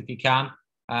 tests if you can,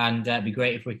 and it'd be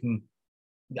great if we can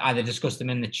either discuss them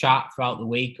in the chat throughout the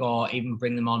week, or even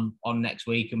bring them on next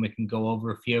week, and we can go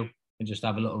over a few and just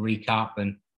have a little recap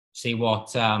and see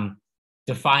what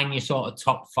define your sort of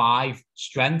top 5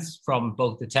 strengths from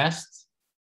both the tests,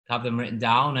 have them written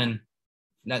down, and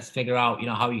let's figure out, you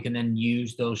know, how you can then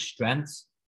use those strengths.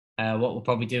 What we'll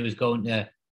probably do is go into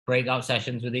breakout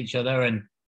sessions with each other and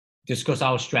discuss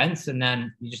our strengths, and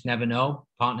then you just never know,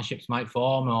 partnerships might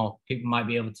form, or people might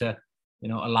be able to, you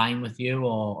know, align with you,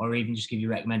 or even just give you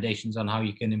recommendations on how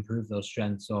you can improve those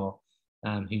strengths, or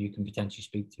who you can potentially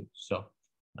speak to. So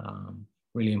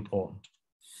really important.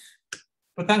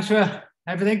 But thanks for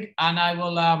everything, and I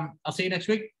will I'll see you next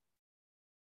week.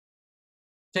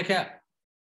 Take care.